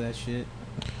side of that shit.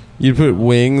 you put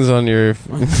wings on your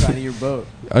On the side of your boat.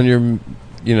 on your,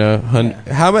 you know,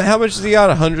 Yeah. how much has he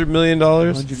got? $100 million?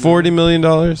 $100 $40 million?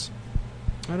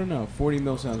 I don't know. 40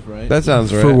 mil sounds right. That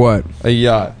sounds right. For what? A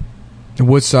yacht.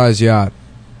 What size yacht?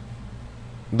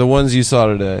 The ones you saw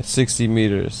today, 60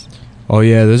 meters. Oh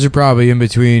yeah, those are probably in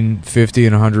between 50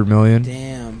 and 100 million.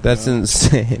 Damn. That's bro.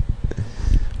 insane.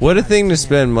 What a thing to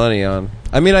spend money on.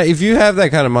 I mean, if you have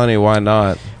that kind of money, why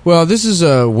not? Well, this is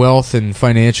a wealth and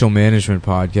financial management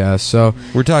podcast, so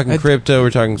We're talking crypto,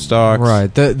 we're talking stocks.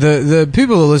 right. The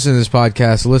people that listen to this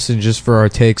podcast listen just for our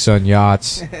takes on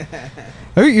yachts.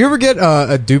 You ever get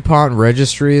a DuPont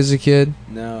registry as a kid?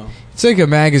 No. It's like a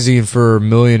magazine for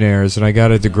millionaires, and I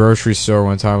got it at the grocery store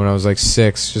one time when I was like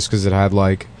 6, just because it had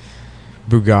like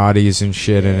Bugattis and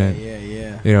shit in it.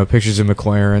 Yeah. You know, pictures of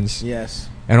McLarens. Yes.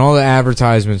 And all the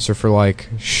advertisements are for like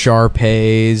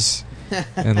Sharpays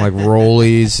and like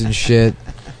Rollies and shit.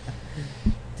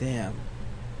 Damn.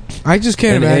 I just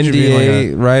can't And imagine NDA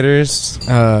being writers. like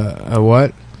a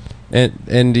what?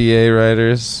 NDA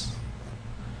writers.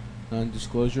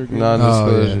 Non-disclosure agreement.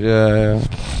 Non-disclosure.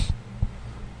 Yeah.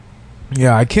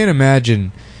 Yeah, I can't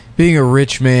imagine being a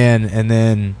rich man and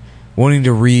then wanting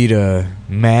to read a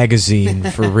magazine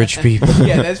for rich people.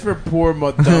 Yeah, that's for poor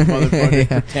dumb motherfuckers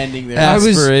Yeah. pretending they're. I was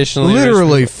Aspirationally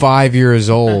literally rich 5 years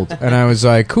old, and I was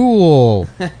like, cool.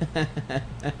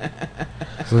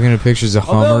 Looking at pictures of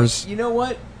Although, Hummers. you know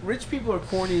what? Rich people are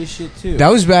corny as shit too. That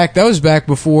was back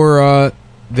before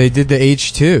they did the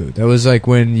H2. That was like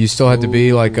when you still had to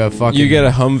be like a fucking. You get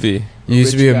a Humvee. You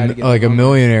used to rich be guy to get like a a Hummer.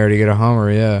 millionaire to get a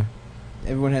Hummer. Yeah.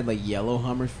 Everyone had like yellow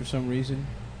Hummers for some reason.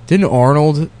 Didn't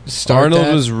Arnold start Arnold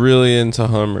that? was really into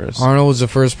Hummers. Arnold was the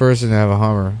first person to have a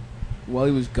Hummer. While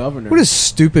he was governor. What a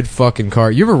stupid fucking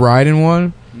car. You ever ride in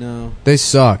one? No. They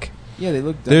suck. Yeah, they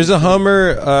look. dumb There's as a shit.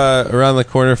 Hummer around the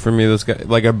corner from me that's got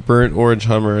like a burnt orange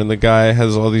Hummer, and the guy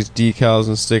has all these decals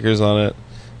and stickers on it,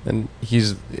 and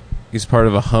he's part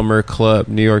of a Hummer club,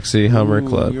 New York City Hummer Ooh,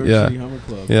 Club. New York Yeah, City Hummer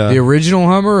Club. yeah. The original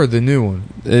Hummer or the new one?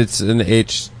 It's an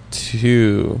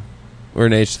H2. or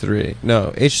an H3?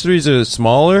 No, H3s are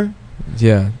smaller.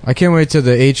 Yeah, I can't wait till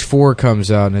the H4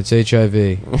 comes out and it's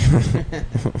HIV.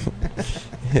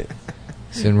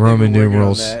 It's in Roman They've been working on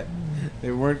numerals. that. They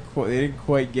didn't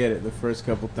quite get it the first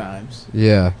couple times.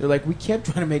 Yeah. They're like, we kept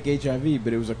trying to make HIV,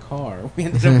 but it was a car. We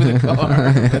ended up with a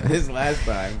car this last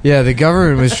time. Yeah, the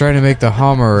government was trying to make the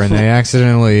Hummer and they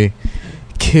accidentally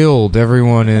killed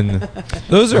everyone in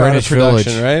Those are out of Greenwich Village.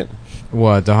 production, right?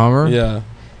 what, the Hummer? Yeah.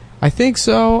 I think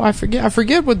so. I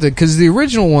forget what because the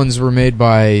original ones were made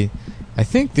by, I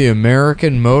think, the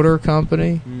American Motor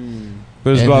Company. But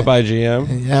it was And bought by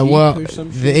GM. Yeah, Jeep well, or some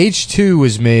the shit? H2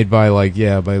 was made by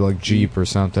Jeep or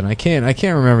something. I can't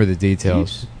remember the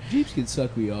details. Jeeps can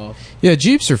suck me off. Yeah,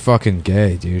 Jeeps are fucking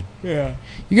gay, dude. Yeah.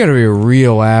 You got to be a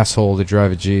real asshole to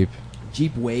drive a Jeep.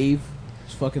 Jeep wave.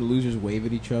 These fucking losers wave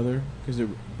at each other because they're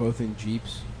both in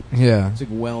Jeeps. Yeah, It's like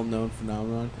a well-known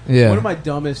phenomenon. yeah. One of my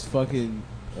dumbest fucking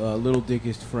little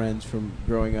dickest friends from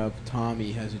growing up,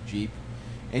 Tommy, has a Jeep,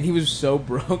 and he was so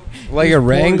broke. Like He a was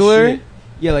poor as Wrangler? shit.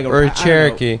 Yeah, like Or a I don't know.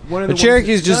 Cherokee. One of A the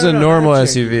Cherokee's ones just no, a no, no, normal not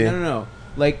a Cherokee. SUV. No.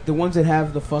 Like the ones that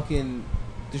have the fucking.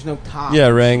 There's no top. Yeah,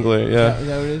 Wrangler, yeah. Is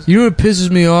that what it is? You know what pisses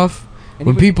me off? And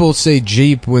When he would- people say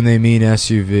Jeep when they mean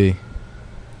SUV.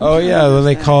 Oh yeah, when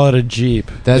they call it a Jeep.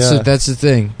 That's yeah. that's the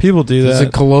thing. People do It's that.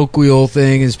 a colloquial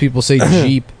thing is people say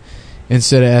Jeep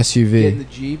instead of Get in SUV. the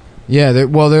Jeep. Yeah,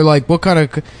 they're like, what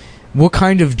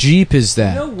kind of Jeep is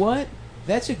that? You know what?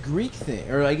 That's a Greek thing,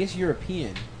 or I guess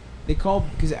European. They call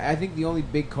because I think the only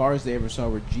big cars they ever saw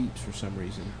were Jeeps for some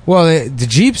reason. Well, the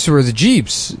Jeeps were the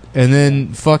Jeeps, and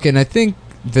then fucking I think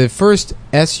the first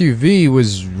SUV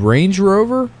was Range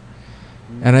Rover,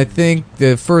 and I think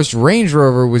the first Range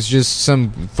Rover was just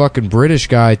some fucking British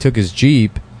guy took his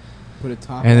Jeep, Put a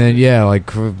top. and on then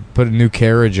it. put a new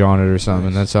carriage on it or something.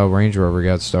 Nice. That's how Range Rover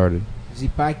got started.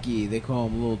 Zipaki, they call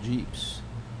them little Jeeps.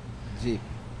 Jeep.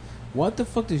 What the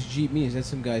fuck does Jeep mean? Is that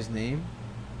some guy's name?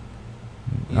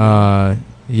 You know?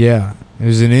 Yeah, it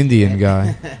was an Indian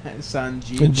guy. San a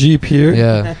Jeep. Jeep here.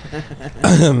 Yeah,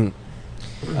 Jeep.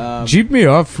 Jeep me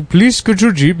off, please. Could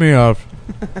you Jeep me off?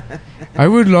 I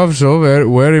would love so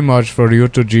very much for you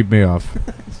to Jeep me off.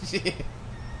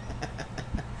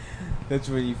 That's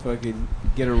when you fucking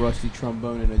get a rusty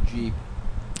trombone in a Jeep.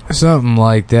 Something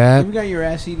like You that. ever got your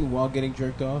ass eaten while getting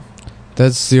jerked off?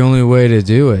 That's the only way to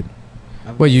do it.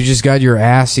 What, you just got your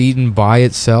ass eaten by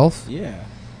itself? Yeah.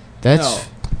 That's No.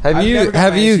 Have I've you never got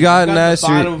have my you eaten. gotten I've gotten ass the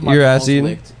bottom of my your ass balls eaten?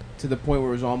 licked to the point where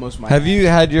it was almost my. Have you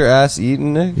had your ass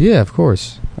eaten, Nick? yeah, of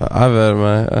course. I've had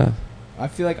my. I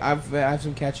feel like I have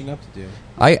some catching up to do.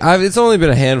 I've it's only been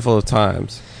a handful of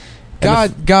times.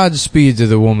 Godspeed to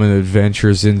the woman that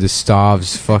ventures into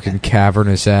Stav's fucking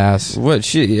cavernous ass. What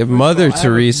she First of Mother all, I have a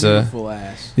Teresa? beautiful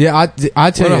ass. Yeah,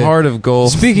 I tell What a you. heart of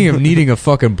gold. Speaking of needing a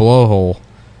fucking blowhole,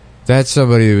 that's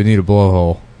somebody that would need a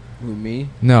blowhole. Who, me?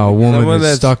 No, a woman Someone that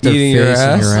that's stuck their eating face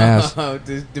your in your ass. Oh,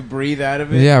 to breathe out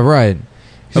of it. Yeah, right.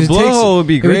 A 'Cause it takes- blowhole would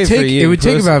be it great for take, you. It would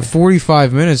take about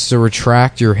 45 minutes to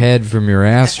retract your head from your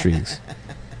ass cheeks.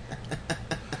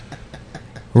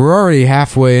 We're already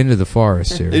halfway into the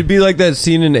forest here. It'd be like that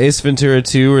scene in Ace Ventura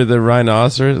 2 where the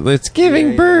rhinoceros it's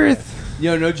giving Yeah. birth.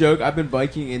 Yo, no joke. I've been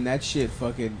biking and that shit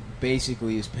fucking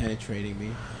basically is penetrating me.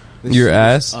 This Your shit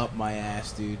ass? is up my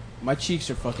ass, dude. My cheeks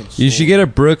are fucking. You should get a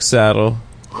Brooks saddle.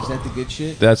 Is that the good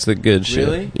shit? That's the good shit.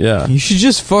 Really? Yeah. You should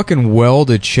just fucking weld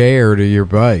a chair to your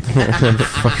bike.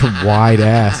 Fucking wide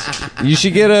ass. You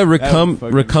should get a would fucking-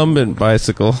 recumbent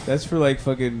bicycle. That's for like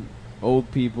fucking old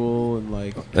people and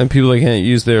like And people that can't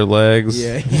use their legs.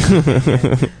 yeah,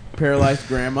 paralyzed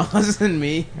grandmas and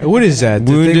me. What is that?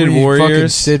 The Wounded thing where you fucking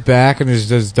warriors? sit back and there's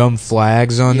those dumb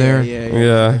flags on Yeah, there. Yeah,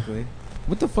 Yeah. exactly.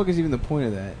 What the fuck is even the point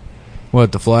of that?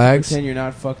 What, the flags? Pretend you're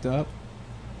not fucked up.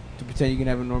 To pretend you can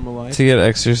have a normal life. To get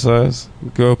exercise.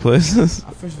 Go places.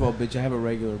 First of all, bitch, I have a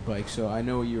regular bike, so I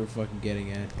know what you were fucking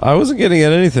getting at. I wasn't getting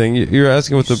at anything. You were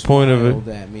asking what You the point of smiled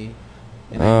it. at me,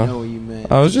 and I know what you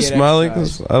meant. I was You just get smiling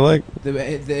exercise. because I like.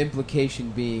 The implication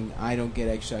being I don't get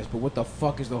exercise, but what the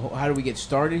fuck is the whole? How do we get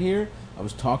started here? I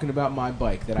was talking about my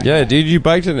bike that I Yeah, had. dude, you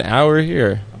biked an hour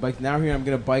here. I biked an hour here. I'm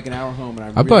gonna bike an hour home,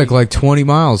 and I bike like 20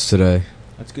 miles today.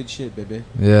 that's good shit, baby.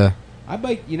 Yeah. I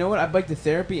bike. You know what? I biked to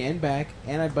therapy and back,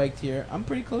 and I biked here. I'm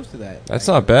pretty close to that. That's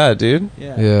not bad, dude.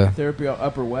 Yeah. Yeah. Therapy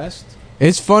Upper West.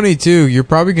 It's funny too. You're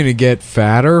probably going to get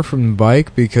fatter from the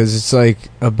bike because it's like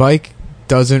a bike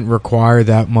doesn't require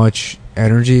that much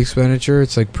energy expenditure.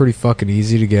 It's like pretty fucking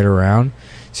easy to get around.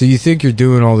 So you think you're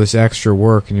doing all this extra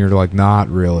work and you're like not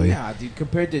really. Nah, dude.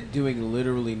 Compared to doing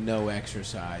literally no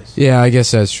exercise. Yeah, I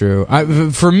guess that's true.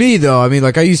 For me though, I mean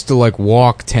like I used to like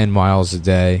walk 10 miles a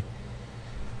day.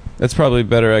 That's probably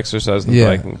better exercise than Yeah.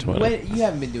 biking 20. You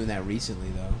haven't been doing that recently,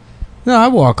 though. No, I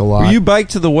walk a lot. Were you bike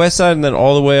to the west side and then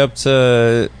all the way up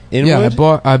to Inwood?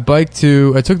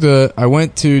 Yeah, I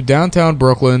went to downtown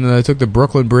Brooklyn, and I took the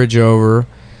Brooklyn Bridge over,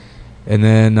 and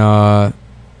then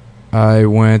I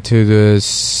went to the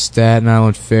Staten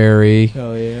Island Ferry.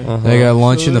 Hell yeah. Uh-huh. Then I got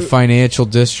lunch in the financial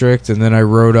district, and then I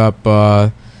rode up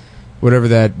whatever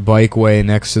that bikeway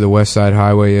next to the West Side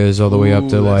Highway is, all the way up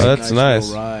to like That's nice.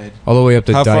 little ride. all the way up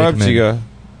to How Dykeman. far up did you go?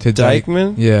 To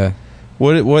Dykeman? Yeah,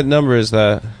 What number is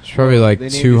that? it's probably They like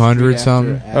named the 200 street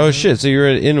something. after Oh Adam. shit! So you're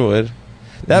at Inwood.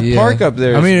 That Yeah. park up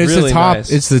there is I mean, it's really the top.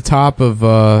 nice. It's the top of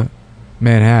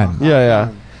Manhattan. Yeah.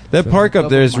 That So- park up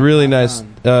there is really nice.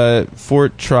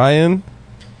 Fort Tryon.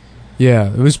 Yeah,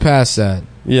 it was past that.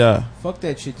 Yeah. Fuck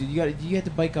that shit, dude. You have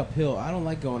to bike uphill. I don't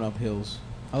like going up hills.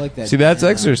 I like that. See, that's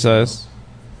down exercise.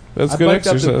 That's I good biked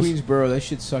up to exercise. Queensboro. That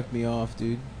shit sucked me off,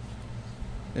 dude.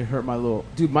 It hurt my little...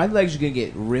 Dude, my legs are gonna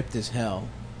get ripped as hell.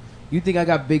 You think I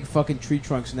got big fucking tree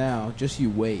trunks now? Just you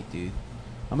wait, dude.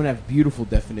 I'm gonna have beautiful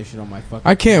definition on my fucking...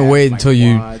 I can't calves, wait my until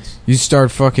you quads.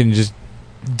 start fucking just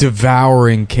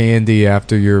devouring candy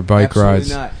after your bike Absolutely rides.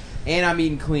 not. And I'm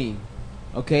eating clean.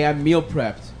 Okay, I'm meal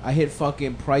prepped. I hit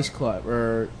fucking Price Club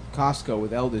or Costco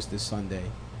with Eldest this Sunday.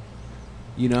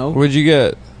 You know? What'd you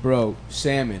get? Bro,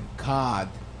 salmon, cod.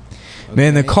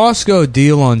 Man, the Okay? Costco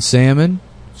deal on salmon.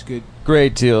 It's good.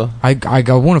 Great deal. I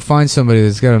want to find somebody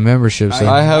that's got a membership. So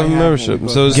I have a one, membership. but-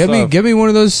 So is get me one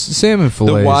of those salmon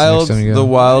fillets. next time you go. the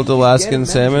wild Get a Alaskan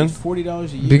membership, salmon. it's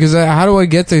 $40 a year. Because how do I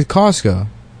get to Costco?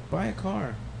 Buy a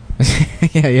car.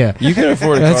 yeah. You can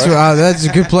afford a That's car that's a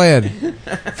good plan.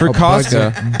 for I'll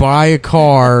Costco. buy a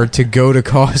car to go to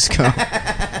Costco.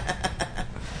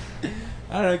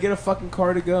 I don't know. Get a fucking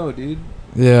car to go, dude.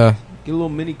 Yeah. Get a little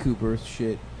Mini Cooper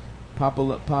shit. Pop.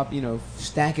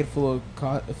 Stack it full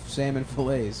of salmon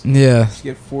fillets. Yeah. Just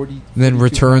get 40. Then 42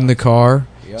 return the pounds. car,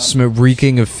 Yep.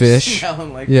 reeking of fish.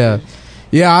 Smelling like Yeah. fish.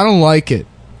 Yeah, I don't like it.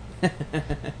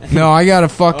 No, I got a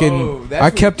fucking. Oh, that's I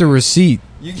what kept you a receipt.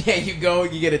 You go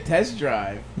and you get a test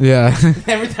drive. Yeah.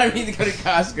 Every time you need to go to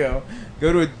Costco,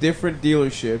 go to a different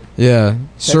dealership. Yeah.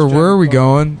 Sir, drive where are we car.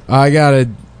 going? I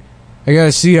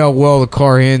gotta see how well the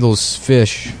car handles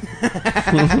fish.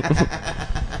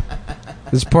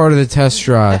 It's part of the test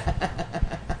drive.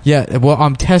 Yeah, well,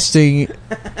 I'm testing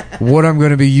what I'm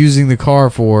going to be using the car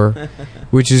for,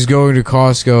 which is going to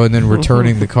Costco and then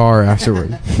returning the car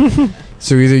afterward.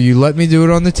 So either you let me do it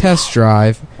on the test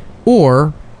drive,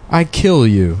 or I kill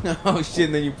you. Oh shit!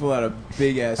 And then you pull out a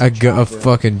big ass. A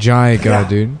fucking giant guy,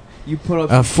 dude. You put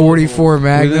up A 44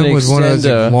 Magnum an with one of those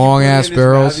extender. long ass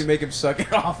barrels. You make him suck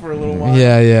it off for a little while.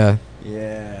 Yeah.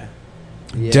 Yeah.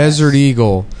 Yes. Desert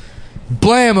Eagle.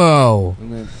 Blammo!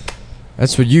 And then-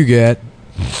 That's what you get.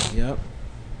 Yep.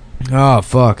 Oh,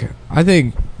 fuck. I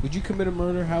think Would you commit a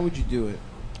murder? How would you do it?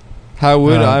 How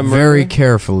would I murder? very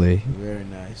carefully. Very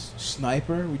nice.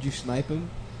 Sniper? Would you snipe him?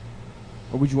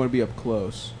 Or would you want to be up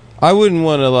close? I wouldn't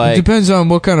want to It like. depends on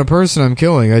what kind of person I'm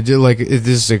killing. I do like, is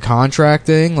this a contract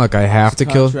thing? Like I have to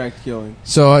kill? Contract killing.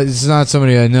 So it's not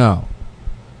somebody I know.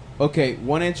 Okay,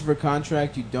 one answer for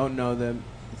contract, you don't know them.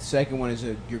 The second one is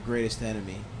your greatest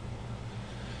enemy.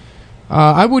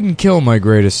 I wouldn't kill my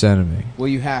greatest enemy. Well,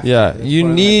 you have Yeah, to. That's you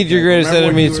what I need like your say. greatest Remember when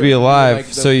enemy you to were- be you were alive like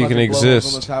the so you can fucking blowholes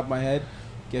exist. on the top of my head?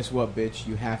 Guess what, bitch?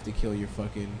 You have to kill your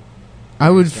fucking... I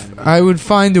would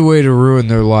find a way to ruin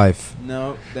their life.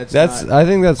 No, that's not... I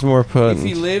think that's more If he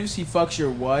potent. lives, he fucks your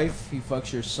wife, he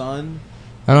fucks your son.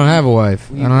 I don't have a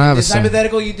wife. I don't have a It's son.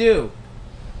 hypothetical, you do.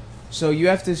 So you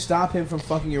have to stop him from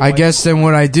fucking your I wife. guess then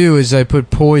what I do is I put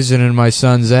poison in my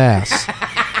son's ass.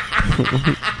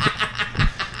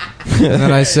 And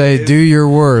then I say, do your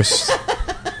worst.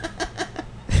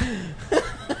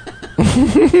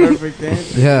 Perfect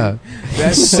answer. Yeah.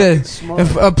 That's Said, fucking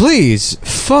smart. please,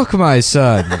 fuck my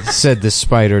son, said the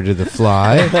spider to the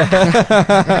fly.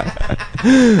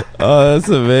 Oh, that's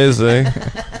amazing.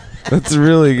 That's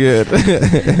really good.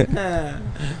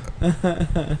 All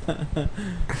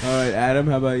right, Adam,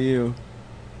 how about you?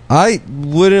 I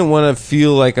wouldn't want to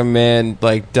feel like a man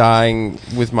like dying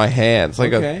with my hands.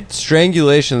 Like Okay. a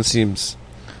strangulation seems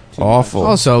Too awful.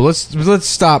 Also, let's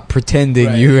stop pretending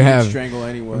Right, you can have strangle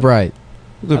anyone. right.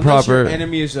 the Unless proper. your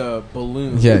enemy is a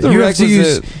balloon. Yeah, The you have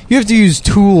to use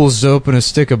tools to open a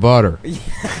stick of butter.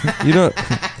 You don't.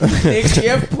 Nick, do you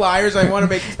have pliers? I want to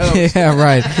make toast. Yeah,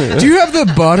 right. Do you have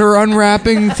the butter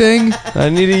unwrapping thing? I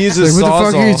need to use a Like, what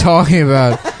the fuck are you sawzall. talking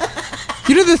about?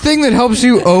 You know the thing that helps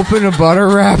you open a butter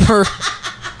wrapper?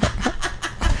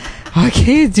 I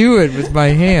can't do it with my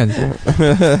hands.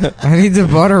 I need the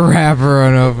butter wrapper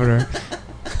on opener.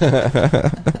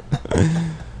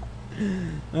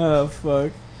 Oh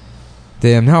fuck!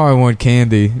 Damn, now I want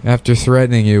candy after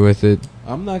threatening you with it.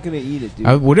 I'm not gonna eat it,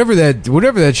 dude. Whatever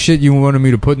that shit you wanted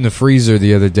me to put in the freezer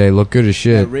the other day looked good as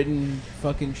shit. That written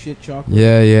fucking shit chocolate.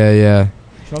 Yeah.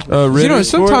 Chocolate. You know,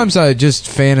 sometimes I just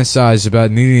fantasize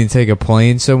about needing to take a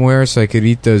plane somewhere so I could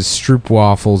eat those Stroop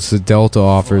waffles that Delta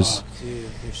offers. Fuck, dude,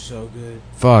 they're so good.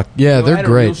 Fuck, yeah, You know, I they're had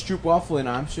great. A real Stroop waffle in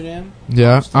Amsterdam.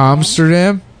 Yeah,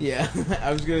 Amsterdam? Yeah,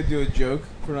 I was gonna do a joke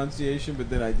pronunciation, but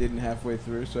then I didn't halfway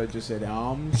through, so I just said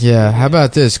Amsterdam. Yeah, how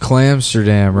about this?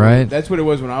 Clamsterdam, right? That's what it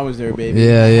was when I was there, baby.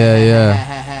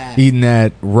 Yeah. Eating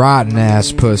that rotten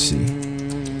ass pussy.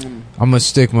 I'm gonna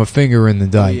stick my finger in the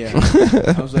dike. Yeah.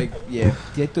 I was like, yeah,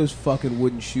 get those fucking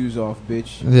wooden shoes off,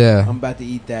 bitch. Yeah. I'm about to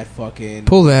eat that fucking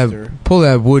Pull monster.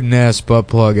 that wooden ass butt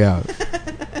plug out.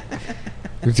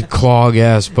 With the clog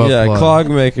ass butt plug. Yeah, clog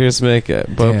makers make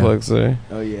it. Butt Damn. plugs there.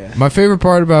 Oh yeah. My favorite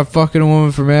part about fucking a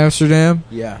woman from Amsterdam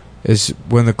Yeah. is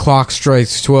when the clock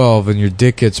strikes 12 and your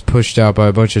dick gets pushed out by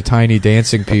a bunch of tiny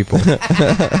dancing people.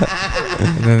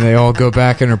 And then they all go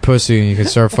back in her pussy and you can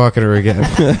start fucking her again.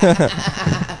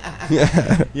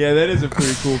 Yeah, that is a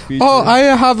pretty cool feature. Oh, I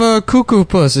have a cuckoo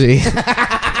pussy.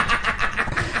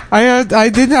 I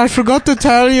did not forgot to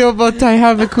tell you, but I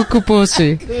have a cuckoo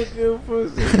pussy. Cuckoo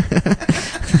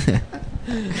pussy.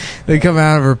 They come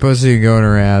out of her pussy and go in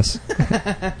her ass.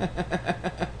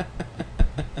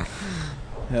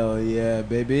 Hell yeah,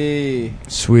 baby.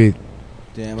 Sweet.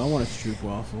 Damn, I want a Stroop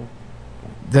waffle.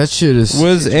 That shit is...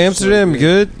 Was It's Amsterdam so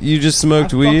good? You just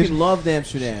smoked I weed? fucking loved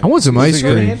Amsterdam. I want some Let's ice go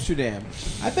to cream. Amsterdam.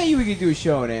 I bet you we could do a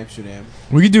show in Amsterdam.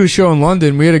 We could do a show in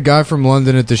London. We had a guy from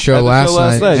London at the show At the last show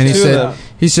last night, night, and two of them.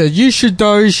 he said you should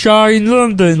do a show in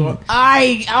London.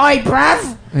 Aye,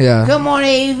 bruv. Yeah, Come on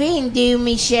over and do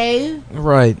me show.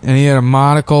 right. And he had a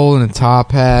monocle and a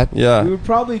top hat. Yeah. We would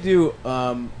probably do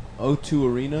O2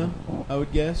 Arena, I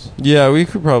would guess. Yeah, we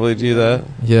could probably do that.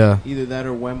 Yeah, Either that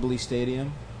or Wembley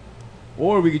Stadium.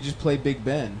 Or we could just play Big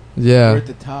Ben. We're yeah. at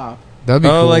the top. That'd be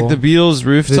Oh, cool. like the Beatles the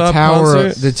rooftop tower,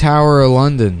 concert? the Tower of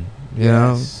London. You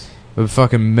Yes. know, a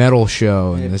fucking metal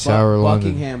show in Yeah, the Tower of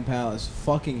London. Buckingham Palace.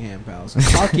 Fuckingham Palace.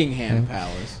 Buckingham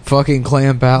Palace. Fucking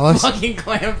Clam Palace. Fucking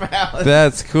Clam Palace.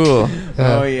 That's cool.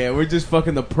 Oh yeah, we're just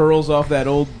fucking the pearls off that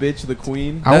old bitch, the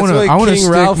queen. I want to. That's I what want to King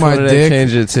stick Ralph my wanted to dick.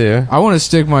 change it to. I want to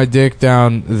stick my dick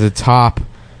down the top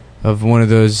of one of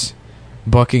those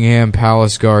Buckingham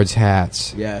Palace guards'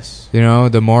 hats. Yes. You know,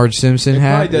 the Marge Simpson It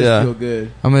hat. probably does Yeah. feel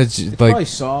good. I'm gonna It's probably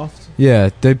soft. yeah.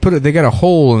 They put it. They got a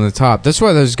hole in the top. That's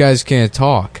why those guys can't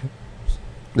talk.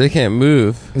 They can't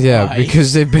move. Yeah, Why?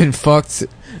 because they've been fucked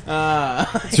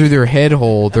through their head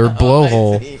hole, their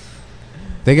blowhole.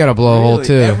 They got a blowhole Really?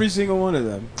 too. Every single one of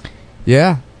them.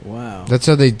 Yeah, Wow. that's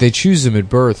how they choose them at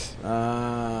birth.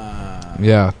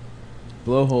 Yeah.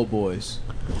 Blowhole boys.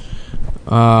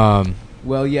 Um.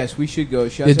 Well, yes, we should go.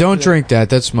 Yeah. Don't drink that.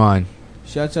 That's mine.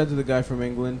 Shouts out to the guy from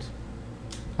England.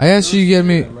 I asked you to get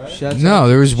me. Shouts No, out,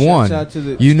 there was shouts one. Out to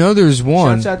the, You know, there's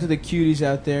one. Shouts out to the cuties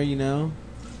out there, you know.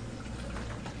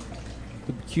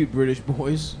 The cute British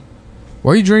boys.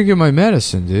 Why are you drinking my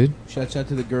medicine, dude? Shouts out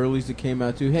to the girlies that came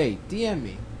out too. Hey, DM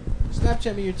me.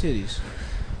 Snapchat me your titties.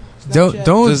 Don't Snapchat-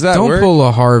 Does that don't work? pull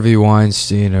a Harvey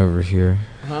Weinstein over here.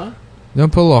 Huh?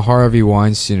 Don't pull a Harvey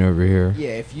Weinstein over here.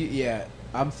 Yeah,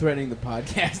 I'm threatening the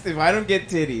podcast. If I don't get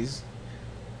titties,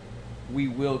 we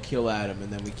will kill Adam,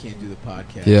 and then we can't do the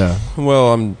podcast. Yeah.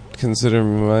 Well, I'm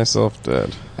considering myself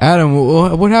dead. Adam,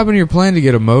 what happened to your plan to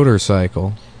get a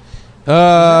motorcycle? Is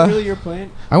that really your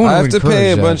plan? I want I have to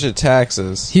pay a that. bunch of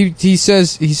taxes. He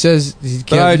says he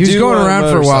But I was do going want a around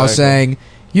for a while motorcycle. saying,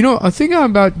 you know, I think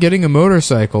I'm about getting a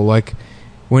motorcycle. Like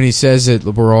when he says it,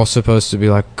 we're all supposed to be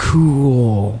like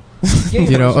cool.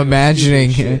 You know,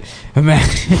 imagining. You're gonna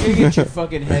Imagine. get your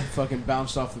fucking head fucking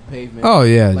bounced off the pavement. Oh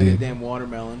yeah, like a dude. damn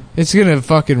watermelon. It's gonna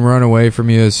fucking run away from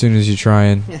you as soon as you try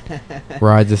and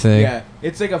ride the thing. Yeah,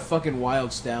 it's like a fucking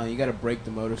wild stallion. You gotta break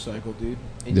the motorcycle, dude,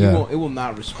 and Yeah. it will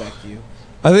not respect you.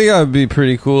 I think that would be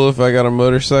pretty cool if I got a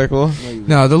motorcycle. No, you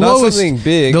No, the Not lowest something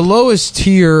big. the lowest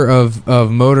tier of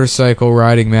motorcycle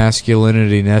riding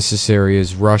masculinity necessary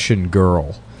is Russian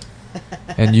girl.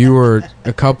 And you were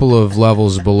a couple of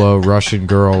levels below Russian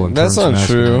girl in That's terms of not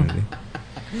true.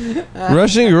 masculinity.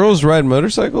 Russian girls ride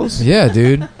motorcycles? Yeah,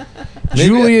 dude.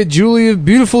 Maybe Julia,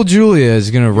 beautiful Julia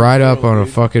is gonna ride up on a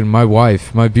fucking my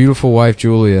beautiful wife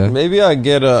Julia. Maybe I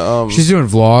get a She's doing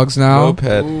vlogs now. moped.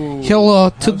 Ooh. Hello,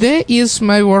 today is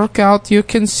my workout. You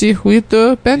can see with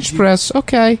the bench press.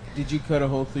 Okay. Did you cut a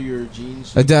hole through your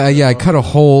jeans? Yeah, I cut a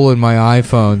hole in my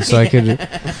iPhone so I could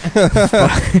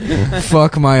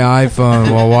fuck my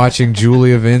iPhone while watching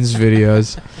Julia Vin's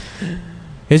videos.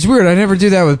 It's weird. I never do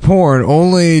that with porn.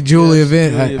 Only Julia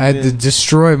Vint. Julia I had to Vint.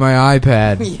 destroy my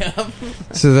iPad Yep.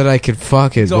 so that I could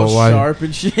fuck it. It's all but why- sharp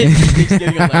and shit. He's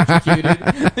getting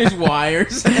electrocuted. There's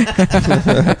wires.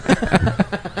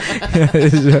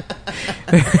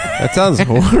 That sounds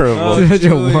horrible. Oh, Such a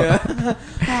Julia.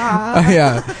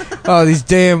 Yeah. Oh, these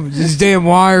damn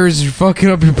wires are fucking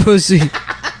up your pussy.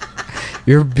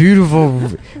 Your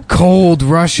beautiful, cold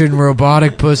Russian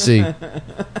robotic pussy.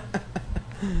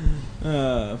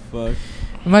 Fuck.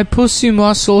 My pussy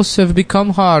muscles have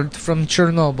become hard from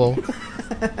Chernobyl.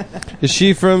 Is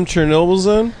she from Chernobyl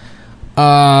zone?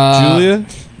 Julia? Julia?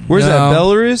 Where's that? no.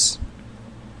 Belarus?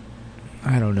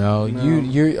 I don't know.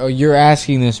 No. You're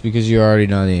asking this because you already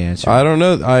know the answer. I don't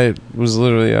know. I was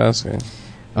literally asking.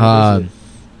 Uh, I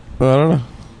don't know.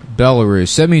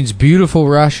 Belarus. That means beautiful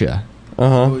Russia. Uh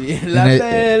huh. Oh, yeah. La And it-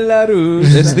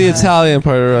 Belarus. It's the Italian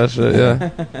part of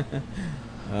Russia. Yeah.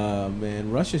 Oh,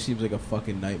 man. Russia seems like a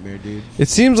fucking nightmare, dude. It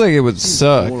seems like it would Seems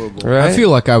suck, horrible. right? I feel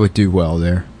like I would do well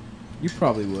there. You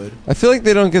probably would. I feel like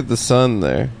they don't get the sun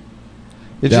there.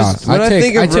 It Yeah, just when I take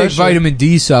think of take Russia, vitamin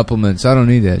D supplements. I don't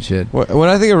need that shit. when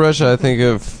I think of Russia, I think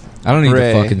of I don't need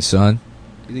Gray. the fucking sun.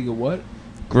 You think of what?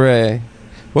 gray.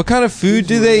 What kind of food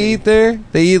do they eat there?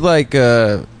 They eat like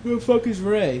Who the fuck is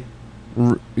Ray?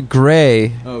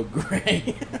 gray. Oh,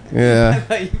 Gray. I Yeah.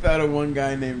 thought you thought of one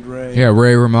guy named Ray. Yeah,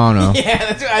 Ray Romano. Yeah,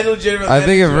 that's what I legitimately. I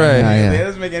think of Ray. Yeah, yeah. That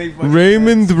doesn't make any fucking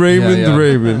Raymond, sense. Raymond, Yeah.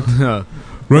 Raymond.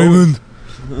 Raymond,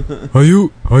 are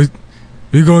you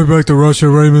going back to Russia,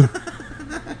 Raymond?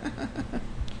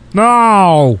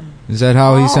 No. Is that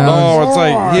how he No, sounds? it's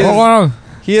like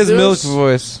he has milk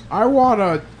voice. I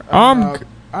wanna.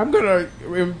 I'm gonna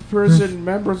imprison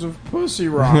members of Pussy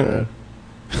Riot.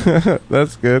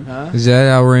 That's good. Huh? Is that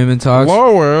how Raymond talks?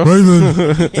 Lowers.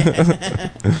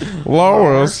 Raymond.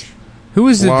 Lowers. Who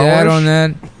was the dad Flowers? on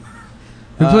that?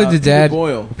 Who played the Peter dad?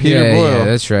 Boyle. Peter yeah, Boyle. Yeah,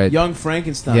 that's right. Young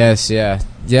Frankenstein. Yes, yeah,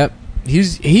 yep. He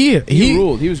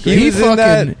ruled. He was great. He was in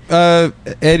that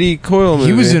Eddie Coyle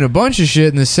movie. He was in a bunch of shit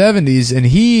in the 70s, and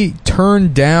he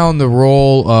turned down the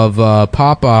role of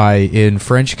Popeye in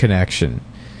French Connection.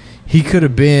 He could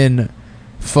have been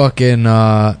fucking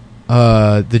the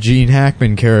Gene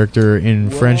Hackman character in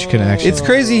French Whoa. Connection. It's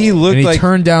crazy. He looked And he like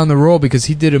turned down the role because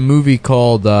he did a movie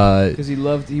called Because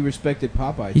he respected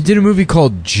Popeye. he did a movie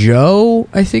called Joe,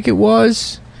 I think it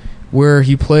was, where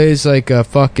he plays like a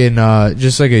fucking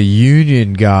just like a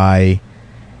union guy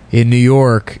in New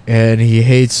York, and he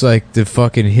hates like the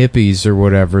fucking hippies or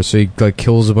whatever, so he like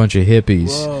kills a bunch of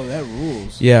hippies. Whoa, that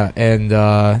rules. Yeah, and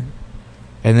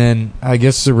then I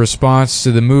guess the response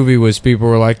to the movie was people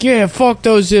were like, "Yeah, fuck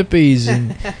those hippies,"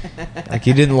 and like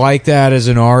he didn't like that as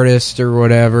an artist or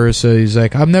whatever. So he's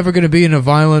like, "I'm never going to be in a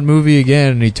violent movie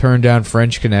again," and he turned down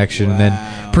French Connection and Wow.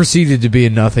 then proceeded to be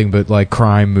in nothing but like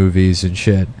crime movies and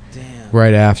shit. Damn.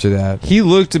 Right after that. he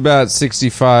looked about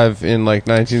 65 in like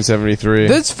 1973.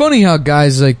 That's funny how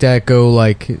guys like that go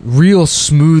like real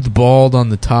smooth bald on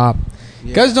the top.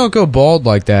 Yeah. Guys don't go bald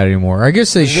like that anymore. I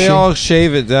guess they all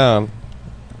shave it down.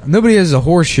 Nobody has a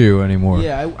horseshoe anymore.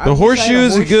 Yeah, I The wish I had horseshoe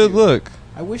is a good horseshoe. look.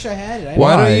 I wish I had it. I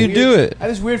Why had don't this you weird- do it? I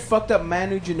had this weird fucked up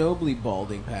Manu Ginobili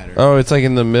balding pattern. Oh, it's like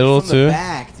in the middle from too. the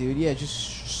back, dude. Yeah,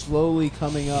 just slowly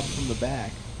coming up from the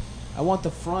back. I want the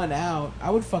front out.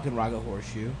 I would fucking rock a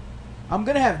horseshoe. I'm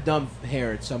gonna have dumb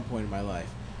hair at some point in my life.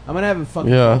 I'm gonna have a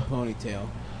fucking Yeah. bald ponytail,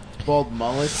 bald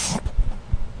mullet.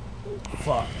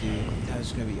 Fuck, dude,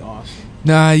 that's gonna be awesome.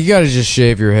 Nah, you gotta just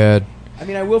shave your head. I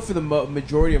mean, I will for the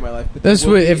majority of my life. But That's there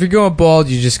will what. be- If you're going bald,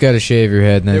 you just gotta shave your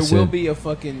head, and there that's will it. be a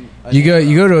fucking. You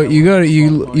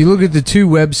look at the two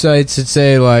websites that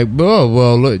say like, oh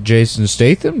well, look, Jason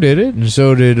Statham did it, and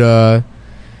so did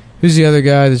who's the other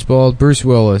guy that's bald? Bruce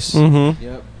Willis. Mm-hmm.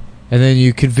 Yep. And then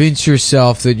you convince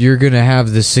yourself that you're gonna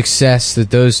have the success that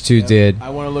those two Yep. did. I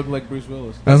want to look like Bruce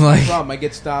Willis. I'm That's like- the problem. I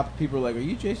get stopped. People are like, "Are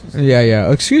you Jason Statham?"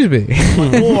 Yeah. Excuse me.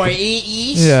 Boy, it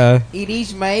is. Yeah. It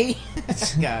is me.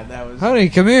 God, that was. Honey,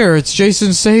 come here. It's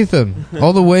Jason Statham,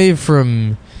 all the way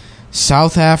from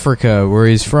South Africa, where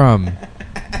he's from.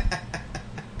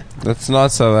 That's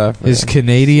not South Africa. His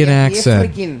Canadian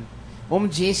accent. Freaking, I'm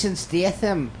Jason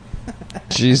Statham.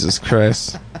 Jesus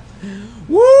Christ.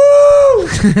 Woo!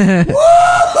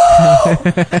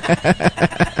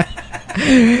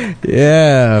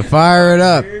 Yeah, fire it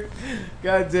up.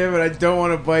 God damn it! I don't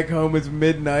want to bike home. It's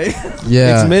midnight.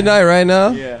 Yeah, It's midnight right now.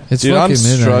 yeah. It's Dude, I'm fucking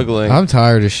midnight. struggling. I'm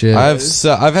tired of shit. I've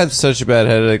had such a bad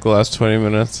headache the last 20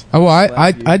 minutes. Oh, well, I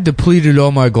Slap you. I depleted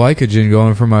all my glycogen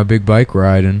going for my big bike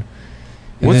ride, and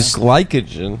What's then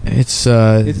glycogen? It's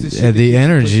it's the shit that the keeps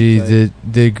energy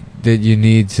pushing that you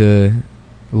need to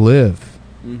live.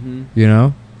 Mm-hmm. You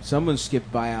know? Someone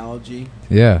skipped biology.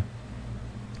 Yeah.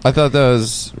 I thought that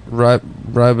was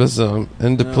ribosome,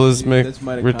 endoplasmic that's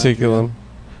mitochondria. reticulum,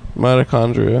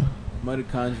 mitochondria.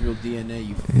 Mitochondrial DNA,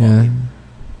 you fucking Yeah.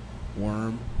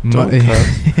 worm. Don't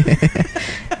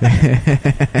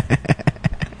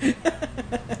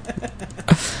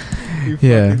You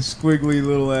Yeah. fucking squiggly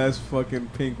little ass fucking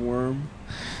pink worm.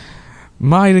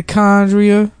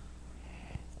 Mitochondria.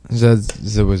 Was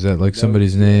that like That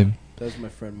somebody's was- name? That was my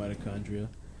friend Mitochondria.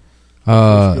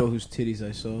 First girl whose titties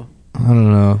I saw. I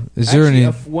don't know. Is there Actually,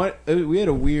 any? we had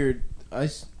a weird.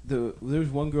 There was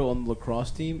one girl on the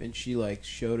lacrosse team, and she like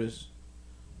showed us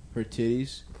her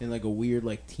titties in like a weird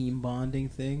like team bonding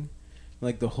thing,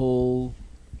 like the whole.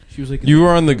 She was like. You were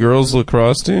on the girls'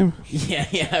 lacrosse team? Yeah,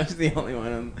 I was the only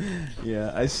one.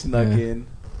 Yeah, I snuck Yeah.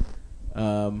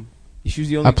 in. She was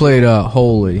the only. I played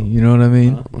holy. You know what I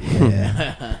mean? Huh?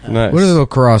 Yeah. Nice. What are the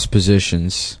lacrosse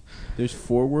positions? There's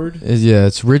forward. Yeah,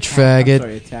 it's rich I'm faggot.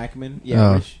 sorry, attackman. Yeah,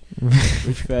 Oh.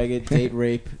 rich faggot, date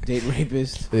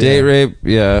rapist, Date rape,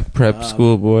 yeah, prep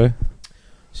schoolboy.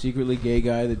 secretly gay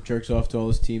guy that jerks off to all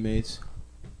his teammates.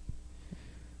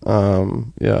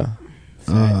 Yeah.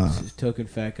 Token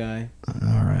fat guy.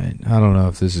 All right. I don't know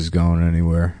if this is going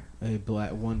anywhere.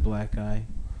 One black guy.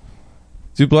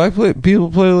 Do black people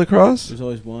play lacrosse? There's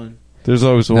always one. There's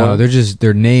always one. No,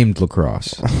 they're named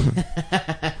lacrosse.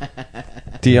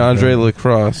 DeAndre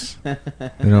Lacrosse.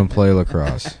 They don't play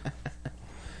lacrosse.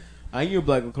 I knew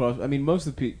black lacrosse. I mean, most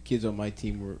of the kids on my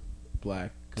team were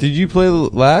black. Did you play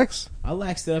lax? I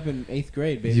laxed it up in 8th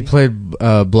grade, baby. You played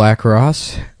Black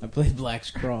Ross? I played Black's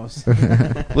Cross.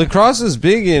 Lacrosse is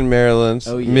big in Maryland,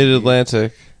 Oh, yeah,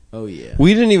 Mid-Atlantic. Oh yeah.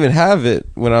 We didn't even have it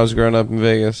when I was growing up in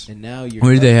Vegas. And now you're. What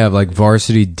did they have? Like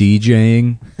varsity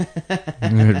DJing?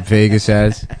 Vegas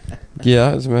has?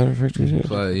 Yeah, as a matter of fact, we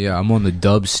did. Yeah, I'm on the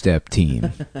dubstep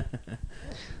team.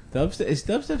 Dubstep? Is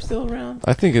dubstep still around?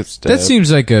 I think it's That dead.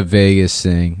 seems like a Vegas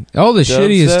thing. All the Dubstep?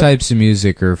 shittiest types of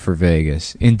music are for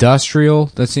Vegas. Industrial,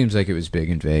 that seems like it was big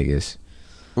in Vegas.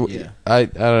 Yeah. I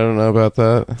don't know about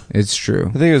that. It's true.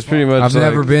 I think it was pretty much I've like,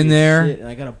 never been there. Shit, and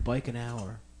I got a bike an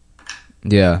hour.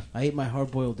 Yeah. I ate my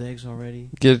hard-boiled eggs already.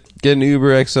 get an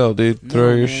Uber XL, dude. Throw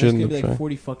No, your man, shit in it's the gonna be front.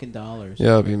 like $40 fucking dollars. Yeah,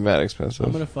 it'll be mad expensive.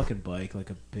 I'm gonna fucking bike like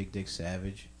a big dick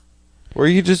savage. Or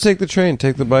you could just take the train.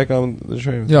 Take the bike on the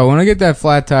train. Yo, when I get that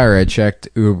flat tire, I checked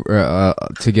Uber,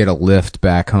 to get a lift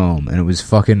back home, and it was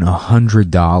fucking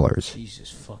 $100.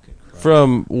 Jesus fucking Christ.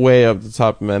 From way up the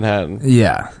top of Manhattan.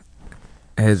 Yeah.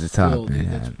 It's a top, Still, dude,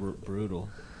 that's man. brutal.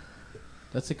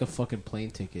 That's like a fucking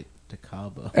plane ticket to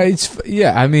Cabo. It's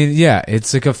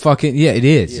it's like a fucking it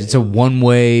is. Yeah, It's a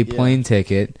one-way plane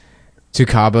ticket to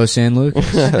Cabo San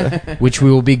Lucas, which we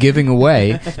will be giving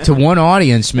away to one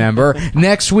audience member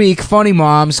next week. Funny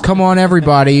Moms, come on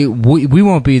everybody. We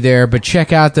won't be there, but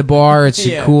check out the bar. It's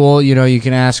cool. You know, you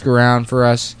can ask around for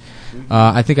us.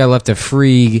 I think I left a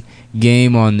free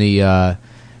game on the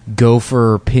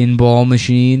Gopher pinball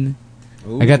machine.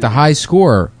 I got the high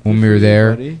score when we were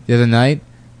there the other night.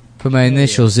 Put my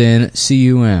initials in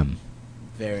CUM.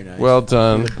 Very nice. Well For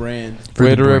done. the brand. For Way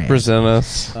the to brand. represent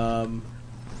us.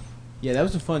 Yeah, that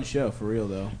was a fun show for real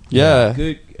though. Yeah.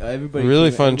 Good. Everybody. Really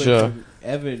came- fun everybody show. came-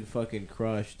 Evan fucking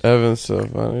crushed. Evan's so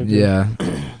funny. dude. Yeah,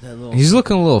 That little, he's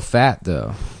looking a little fat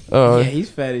though. Oh, yeah, he's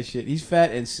fat as shit. He's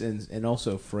fat and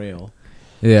also frail.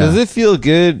 Yeah, Does it feel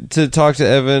good to talk to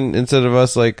Evan instead of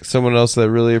us, like someone else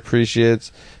that really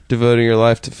appreciates devoting your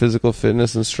life to physical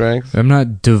fitness and strength? I'm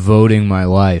not devoting my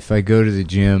life. I go to the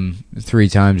gym 3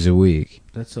 times a week.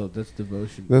 That's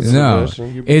devotion. That's No,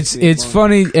 devotion. You're it's basically a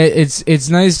funny. It's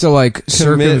nice to like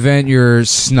circumvent your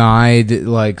snide,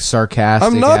 like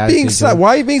sarcastic. I'm not being attitude. Why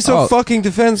are you being so Oh. fucking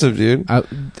defensive, dude?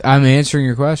 I'm answering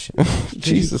your question.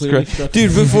 Jesus clearly Christ. struck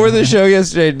Dude, me. before the show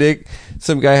yesterday,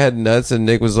 some guy had nuts, and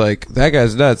Nick was like, that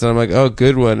guy's nuts. And I'm like, oh,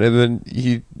 good one. And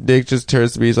then Nick just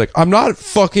turns to me, he's like, I'm not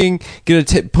fucking gonna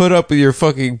put up with your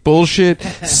fucking bullshit,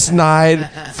 snide,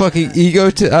 fucking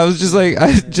ego. I was just like,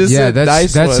 I just said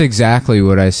that's nice one. exactly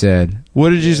what I said.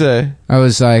 What did you say? I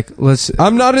was like, let's.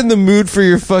 I'm not in the mood for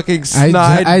your fucking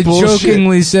snide I bullshit.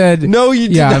 jokingly said. No, you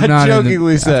did I'm not in the-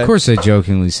 jokingly say. Of course, I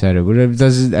jokingly said it, but it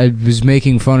doesn't. I was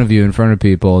making fun of you in front of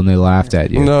people, and they laughed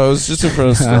at you. No, it was just in front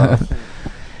of Stav.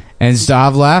 And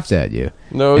Stav laughed at you.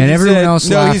 No, And he everyone said, else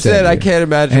No, he laughed said, at I you. can't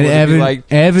imagine And what it'd be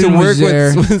like Evan to was work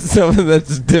there. with someone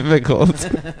that's difficult.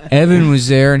 Evan was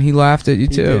there, and he laughed at you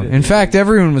too. did it. In fact,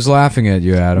 everyone was laughing at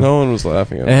you, Adam. No one was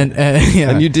laughing at me. And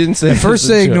yeah. And you didn't say At first it was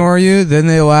a they joke. ignore you, then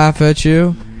they laugh at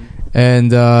you,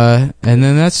 and then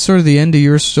that's sort of the end of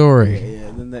your story.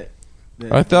 Yeah. Then that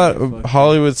I thought fucking-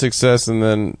 Hollywood success and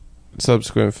then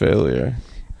subsequent failure.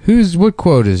 What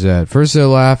quote is that? First they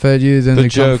laugh at you, then The they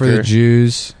come for the Joker.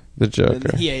 Jews. The And Joker.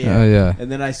 then- yeah. Oh yeah.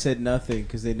 And then I said nothing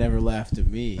because they never laughed at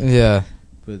me. Yeah.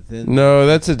 But then No,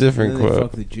 that's a then different they fuck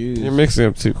quote. the Jews. You're mixing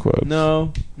up two quotes.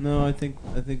 No, I think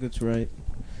that's right.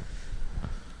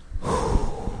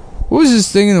 What was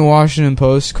this thing in the Washington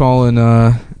Post calling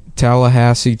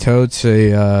Tallahassee Totes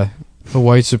a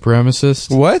white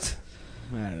supremacist? What?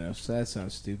 I don't know. So that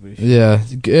sounds stupid. As shit. Yeah,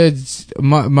 it's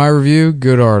my review.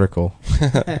 Good article.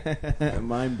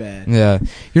 Mine bad. Yeah,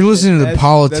 you're listening to the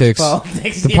politics,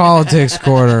 Politics. the politics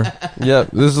corner.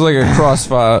 Yep, this is like a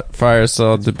crossfire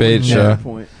cell debate Yeah. show.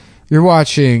 Point. You're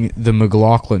watching the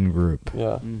McLaughlin Group.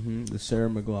 Yeah. The Sarah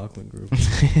McLaughlin group.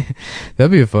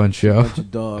 That'd be a fun show. Bunch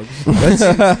of dogs.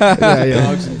 Yeah, yeah.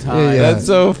 Dogs and ties. Yeah. That's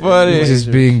so funny.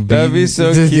 Just being That'd be beaten.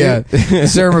 so Just- cute. Yeah,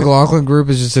 Sarah McLaughlin Group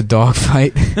is just a dog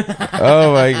fight.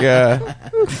 Oh my god.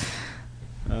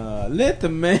 Let the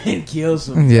man kill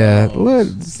some Yeah,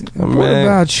 dogs. what Man.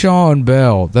 about Sean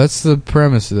Bell? That's the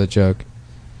premise of that joke.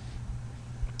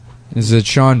 Is that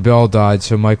Sean Bell died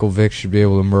so Michael Vick should be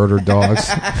able to murder dogs.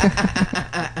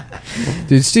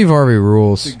 Dude, Steve Harvey That's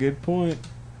rules. a good point.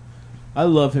 I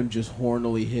love him just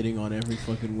hornily hitting on every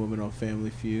fucking woman on Family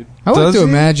Feud. I like Does to he?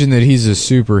 imagine that he's a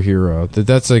superhero.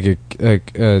 That's like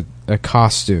a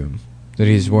costume that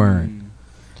he's wearing.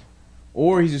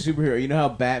 Or he's a superhero. You know how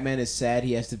Batman is sad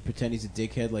he has to pretend he's a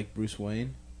dickhead like Bruce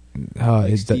Wayne?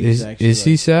 Like Steve is actually is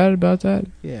he like- sad about that?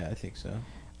 Yeah, I think so.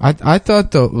 I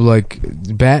thought the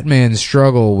Batman's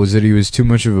struggle was that he was too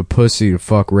much of a pussy to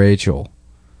fuck Rachel.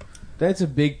 That's a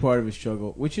big part of his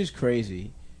struggle, which is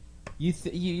crazy.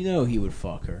 You know he would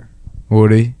fuck her.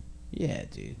 Would he? Yeah,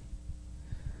 dude.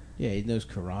 Yeah, he knows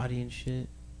karate and shit.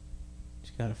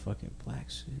 He's got a fucking black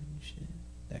suit and shit.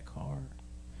 That car.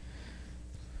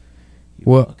 You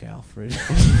What- fuck Alfred.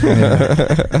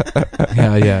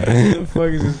 Yeah, yeah. How the fuck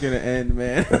is this gonna end,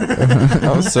 man?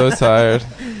 I'm so tired.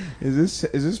 Is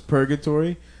this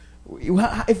purgatory?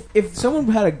 If someone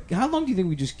had how long do you think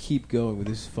we just keep going with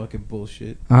this fucking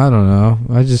bullshit? I don't know.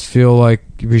 I just feel like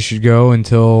we should go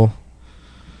until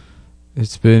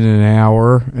it's been an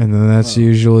hour, and then that's Oh.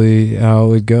 usually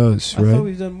how it goes, I thought right?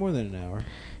 we've done more than an hour.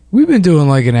 We've been doing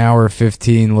like an hour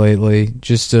 15 lately,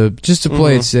 just to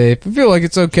play it safe. I feel like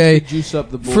it's okay Juice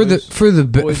up the boys. for the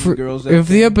boys and girls out if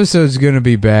the there. episode's gonna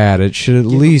be bad, it should at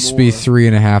Give 'em least be more.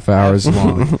 3.5 hours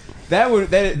long. That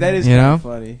is You kind know? of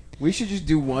funny. We should just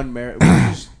do one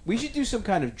we should do some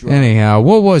kind of drug. Anyhow,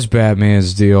 what was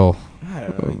Batman's deal? I don't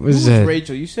know. What Who was was that?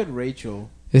 Rachel? You said Rachel.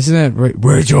 Isn't that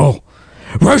Rachel?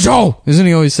 Rachel! Isn't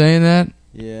he always saying that?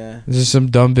 Yeah. Is there some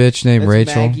dumb bitch named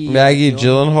That's Rachel? Maggie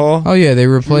Gyllenhaal. Oh yeah, they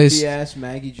replaced Droopy-ass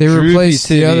Maggie they Droopy replaced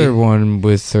the titty. other one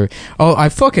with her. Oh, I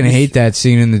fucking hate that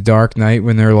scene in The Dark Knight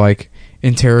when they're like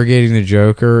interrogating the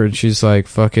Joker and she's like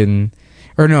fucking,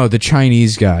 or no, the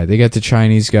Chinese guy. They got the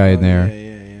Chinese guy in there. Yeah.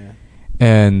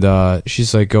 And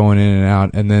she's like going in and out,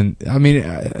 and then I mean,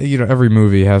 every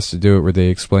movie has to do it where they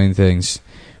explain things,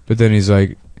 but then he's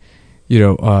like,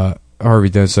 Harvey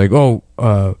Dent's like,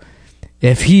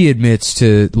 if he admits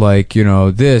to like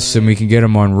this, then we can get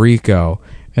him on RICO,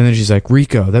 and then she's like,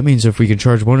 RICO, that means if we can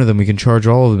charge one of them, we can charge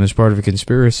all of them as part of a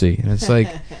conspiracy, and it's like,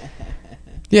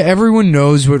 yeah, everyone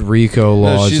knows what RICO No,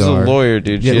 laws she's are. a lawyer,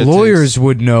 dude. She Yeah, has to lawyers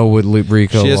would know what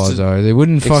RICO She has laws to are. They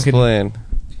wouldn't fucking. explain.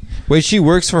 Wait, she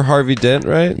works for Harvey Dent,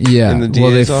 right? Yeah, In the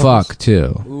well, they DA's office? fuck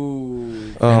too.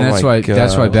 Ooh. Oh And that's my why- God.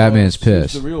 that's why Batman's She's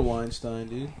pissed. the real Weinstein,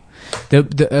 dude.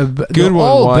 Good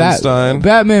one, Weinstein.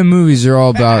 Batman movies are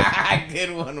all about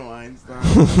Good one,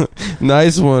 Weinstein.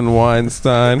 Nice one,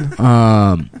 Weinstein.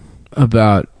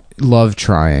 about love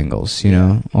triangles.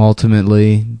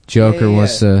 Ultimately, Joker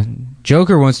wants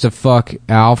to fuck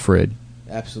Alfred.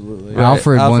 Absolutely. Right.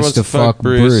 Alfred Alfred wants to fuck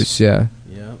Bruce. Yeah,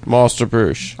 Yeah. Master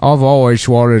Bruce. I've always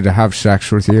wanted to have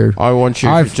sex with you. I want you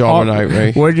to dominate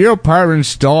me. When your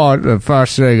parents died, the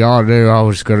first thing I knew I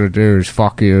was going to do is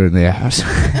fuck you in the ass.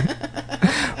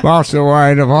 Master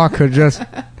Wayne, if I could just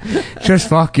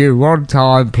fuck you one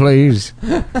time, please.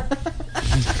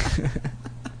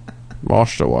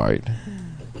 Master White.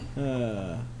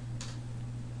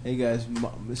 Hey guys,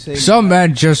 say Some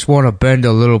men just want to bend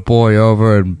a little boy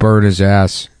over and burn his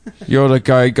ass. You're the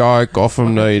gay guy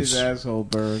Gotham his needs. asshole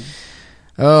burn.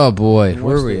 Oh boy, And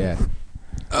where what's are we the- at?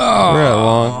 We're at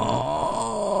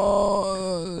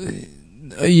long.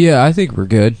 Yeah, I think we're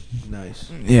good.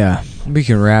 Nice. Yeah, we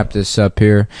can wrap this up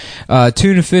here.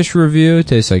 Tuna fish review. It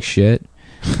tastes like shit.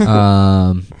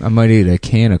 I might eat a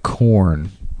can of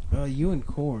corn Oh, you and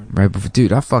corn. right before.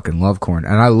 Dude, I fucking love corn,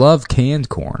 and I love canned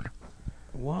corn.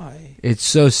 Why? It's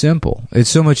so simple. It's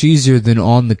so much easier than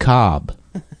on the cob.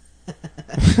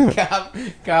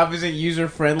 Cobb isn't user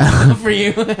friendly enough for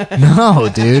you. No,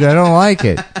 dude, I don't like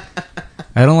it.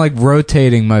 I don't like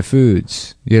rotating my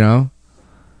foods. You know,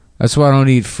 that's why I don't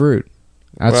eat fruit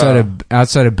outside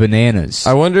of bananas.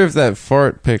 I wonder if that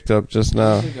fart picked up just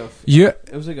now. Yeah,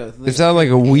 It was like a. It sounded like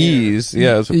a wheeze.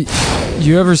 Yeah. It was,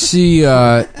 you ever see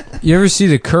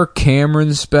the Kirk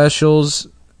Cameron specials?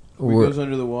 Where he goes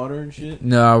under the water and shit.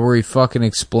 No, where he fucking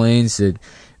explains that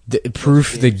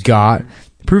proof that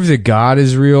God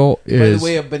is real By is the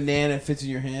way, a banana fits in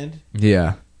your hand.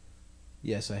 yeah.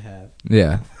 Yes, I have.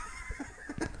 Yeah.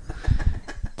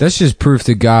 That's just proof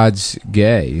that God's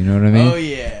gay, you know what I mean? Oh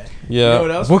yeah. yeah. You know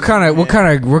what else?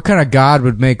 What kind of God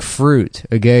would make fruit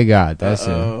a gay God? That's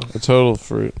Uh-oh. A total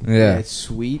fruit. it. Yeah, Yeah. it's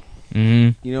sweet.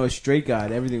 Mhm. You know, a straight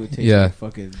God, everything would taste Yeah. like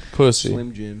fucking Pussy.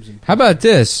 Slim Jims. And How about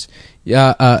this?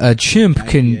 A chimp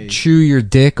can IPA. chew your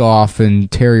dick off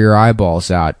and tear your eyeballs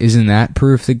out. Isn't that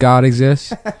proof that God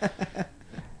exists?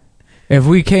 If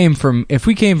we came from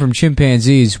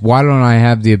chimpanzees, why don't I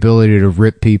have the ability to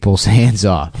rip people's hands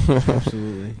off?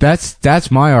 Absolutely.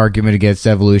 That's my argument against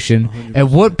evolution. 100%. At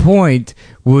what point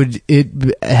would it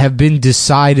have been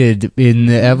decided in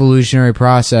the evolutionary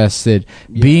process that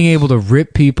being able to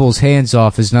rip people's hands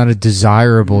off is not a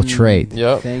desirable trait?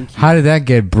 Yep. Thank you. How did that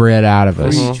get bred out of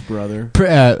us? Preach, brother.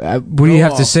 What do you Go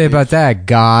have to off, say about bitch. that?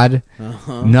 God?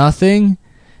 Uh-huh. Nothing?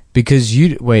 Because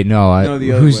you... Wait, no. No,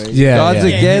 the other way. Yeah, God's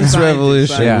yeah. against Scientist,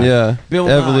 revolution. scientist. Yeah. Bill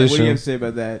Nye, what are you Evolution. going to say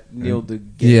about that? Neil deGrasse.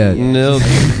 Yeah. Nil.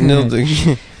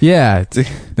 Yeah.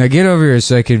 Now get over here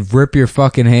so I could rip your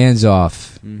fucking hands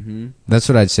off. Mm-hmm. That's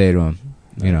what I'd say to him.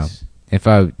 You know, Nice. if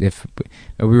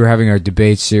we were having our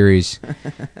debate series,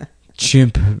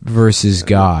 chimp versus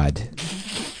God.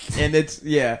 And it's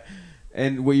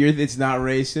and it's not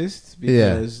racist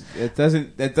because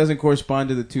that doesn't correspond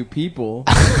to the two people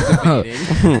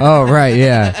debating. Oh right,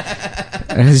 yeah.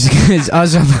 And it's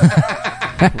also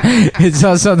it's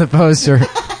also on the poster.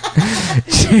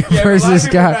 Chimp Yeah, but a lot of versus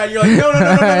people are God. mad. You're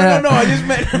like, no, I just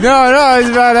meant. No, it's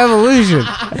about evolution.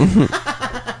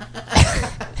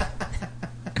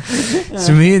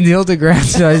 So me and Neil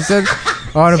deGrasse, I said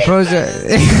on a poster.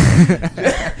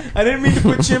 I didn't mean to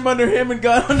put Chimp under him and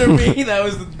God under me. That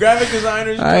was the graphic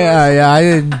designer's choice. I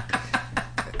didn't.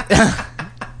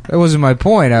 That wasn't my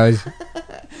point. I was.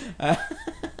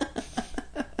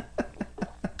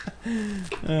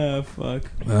 Oh, fuck.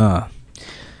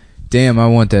 Damn, I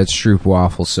want that Stroop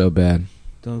waffle so bad.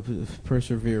 Don't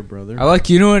persevere, brother. I like,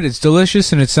 you know what? It's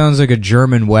delicious and it sounds like a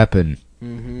German weapon.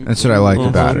 Mm-hmm. That's what I like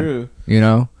about it. True. You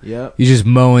know? Yep. You're just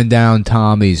mowing down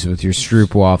Tommies with your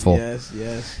Stroop waffle.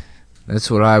 Yes.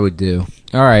 That's what I would do.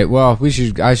 All right, well, I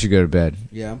should go to bed.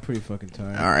 Yeah, I'm pretty fucking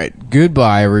tired. All right.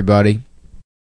 Goodbye, everybody.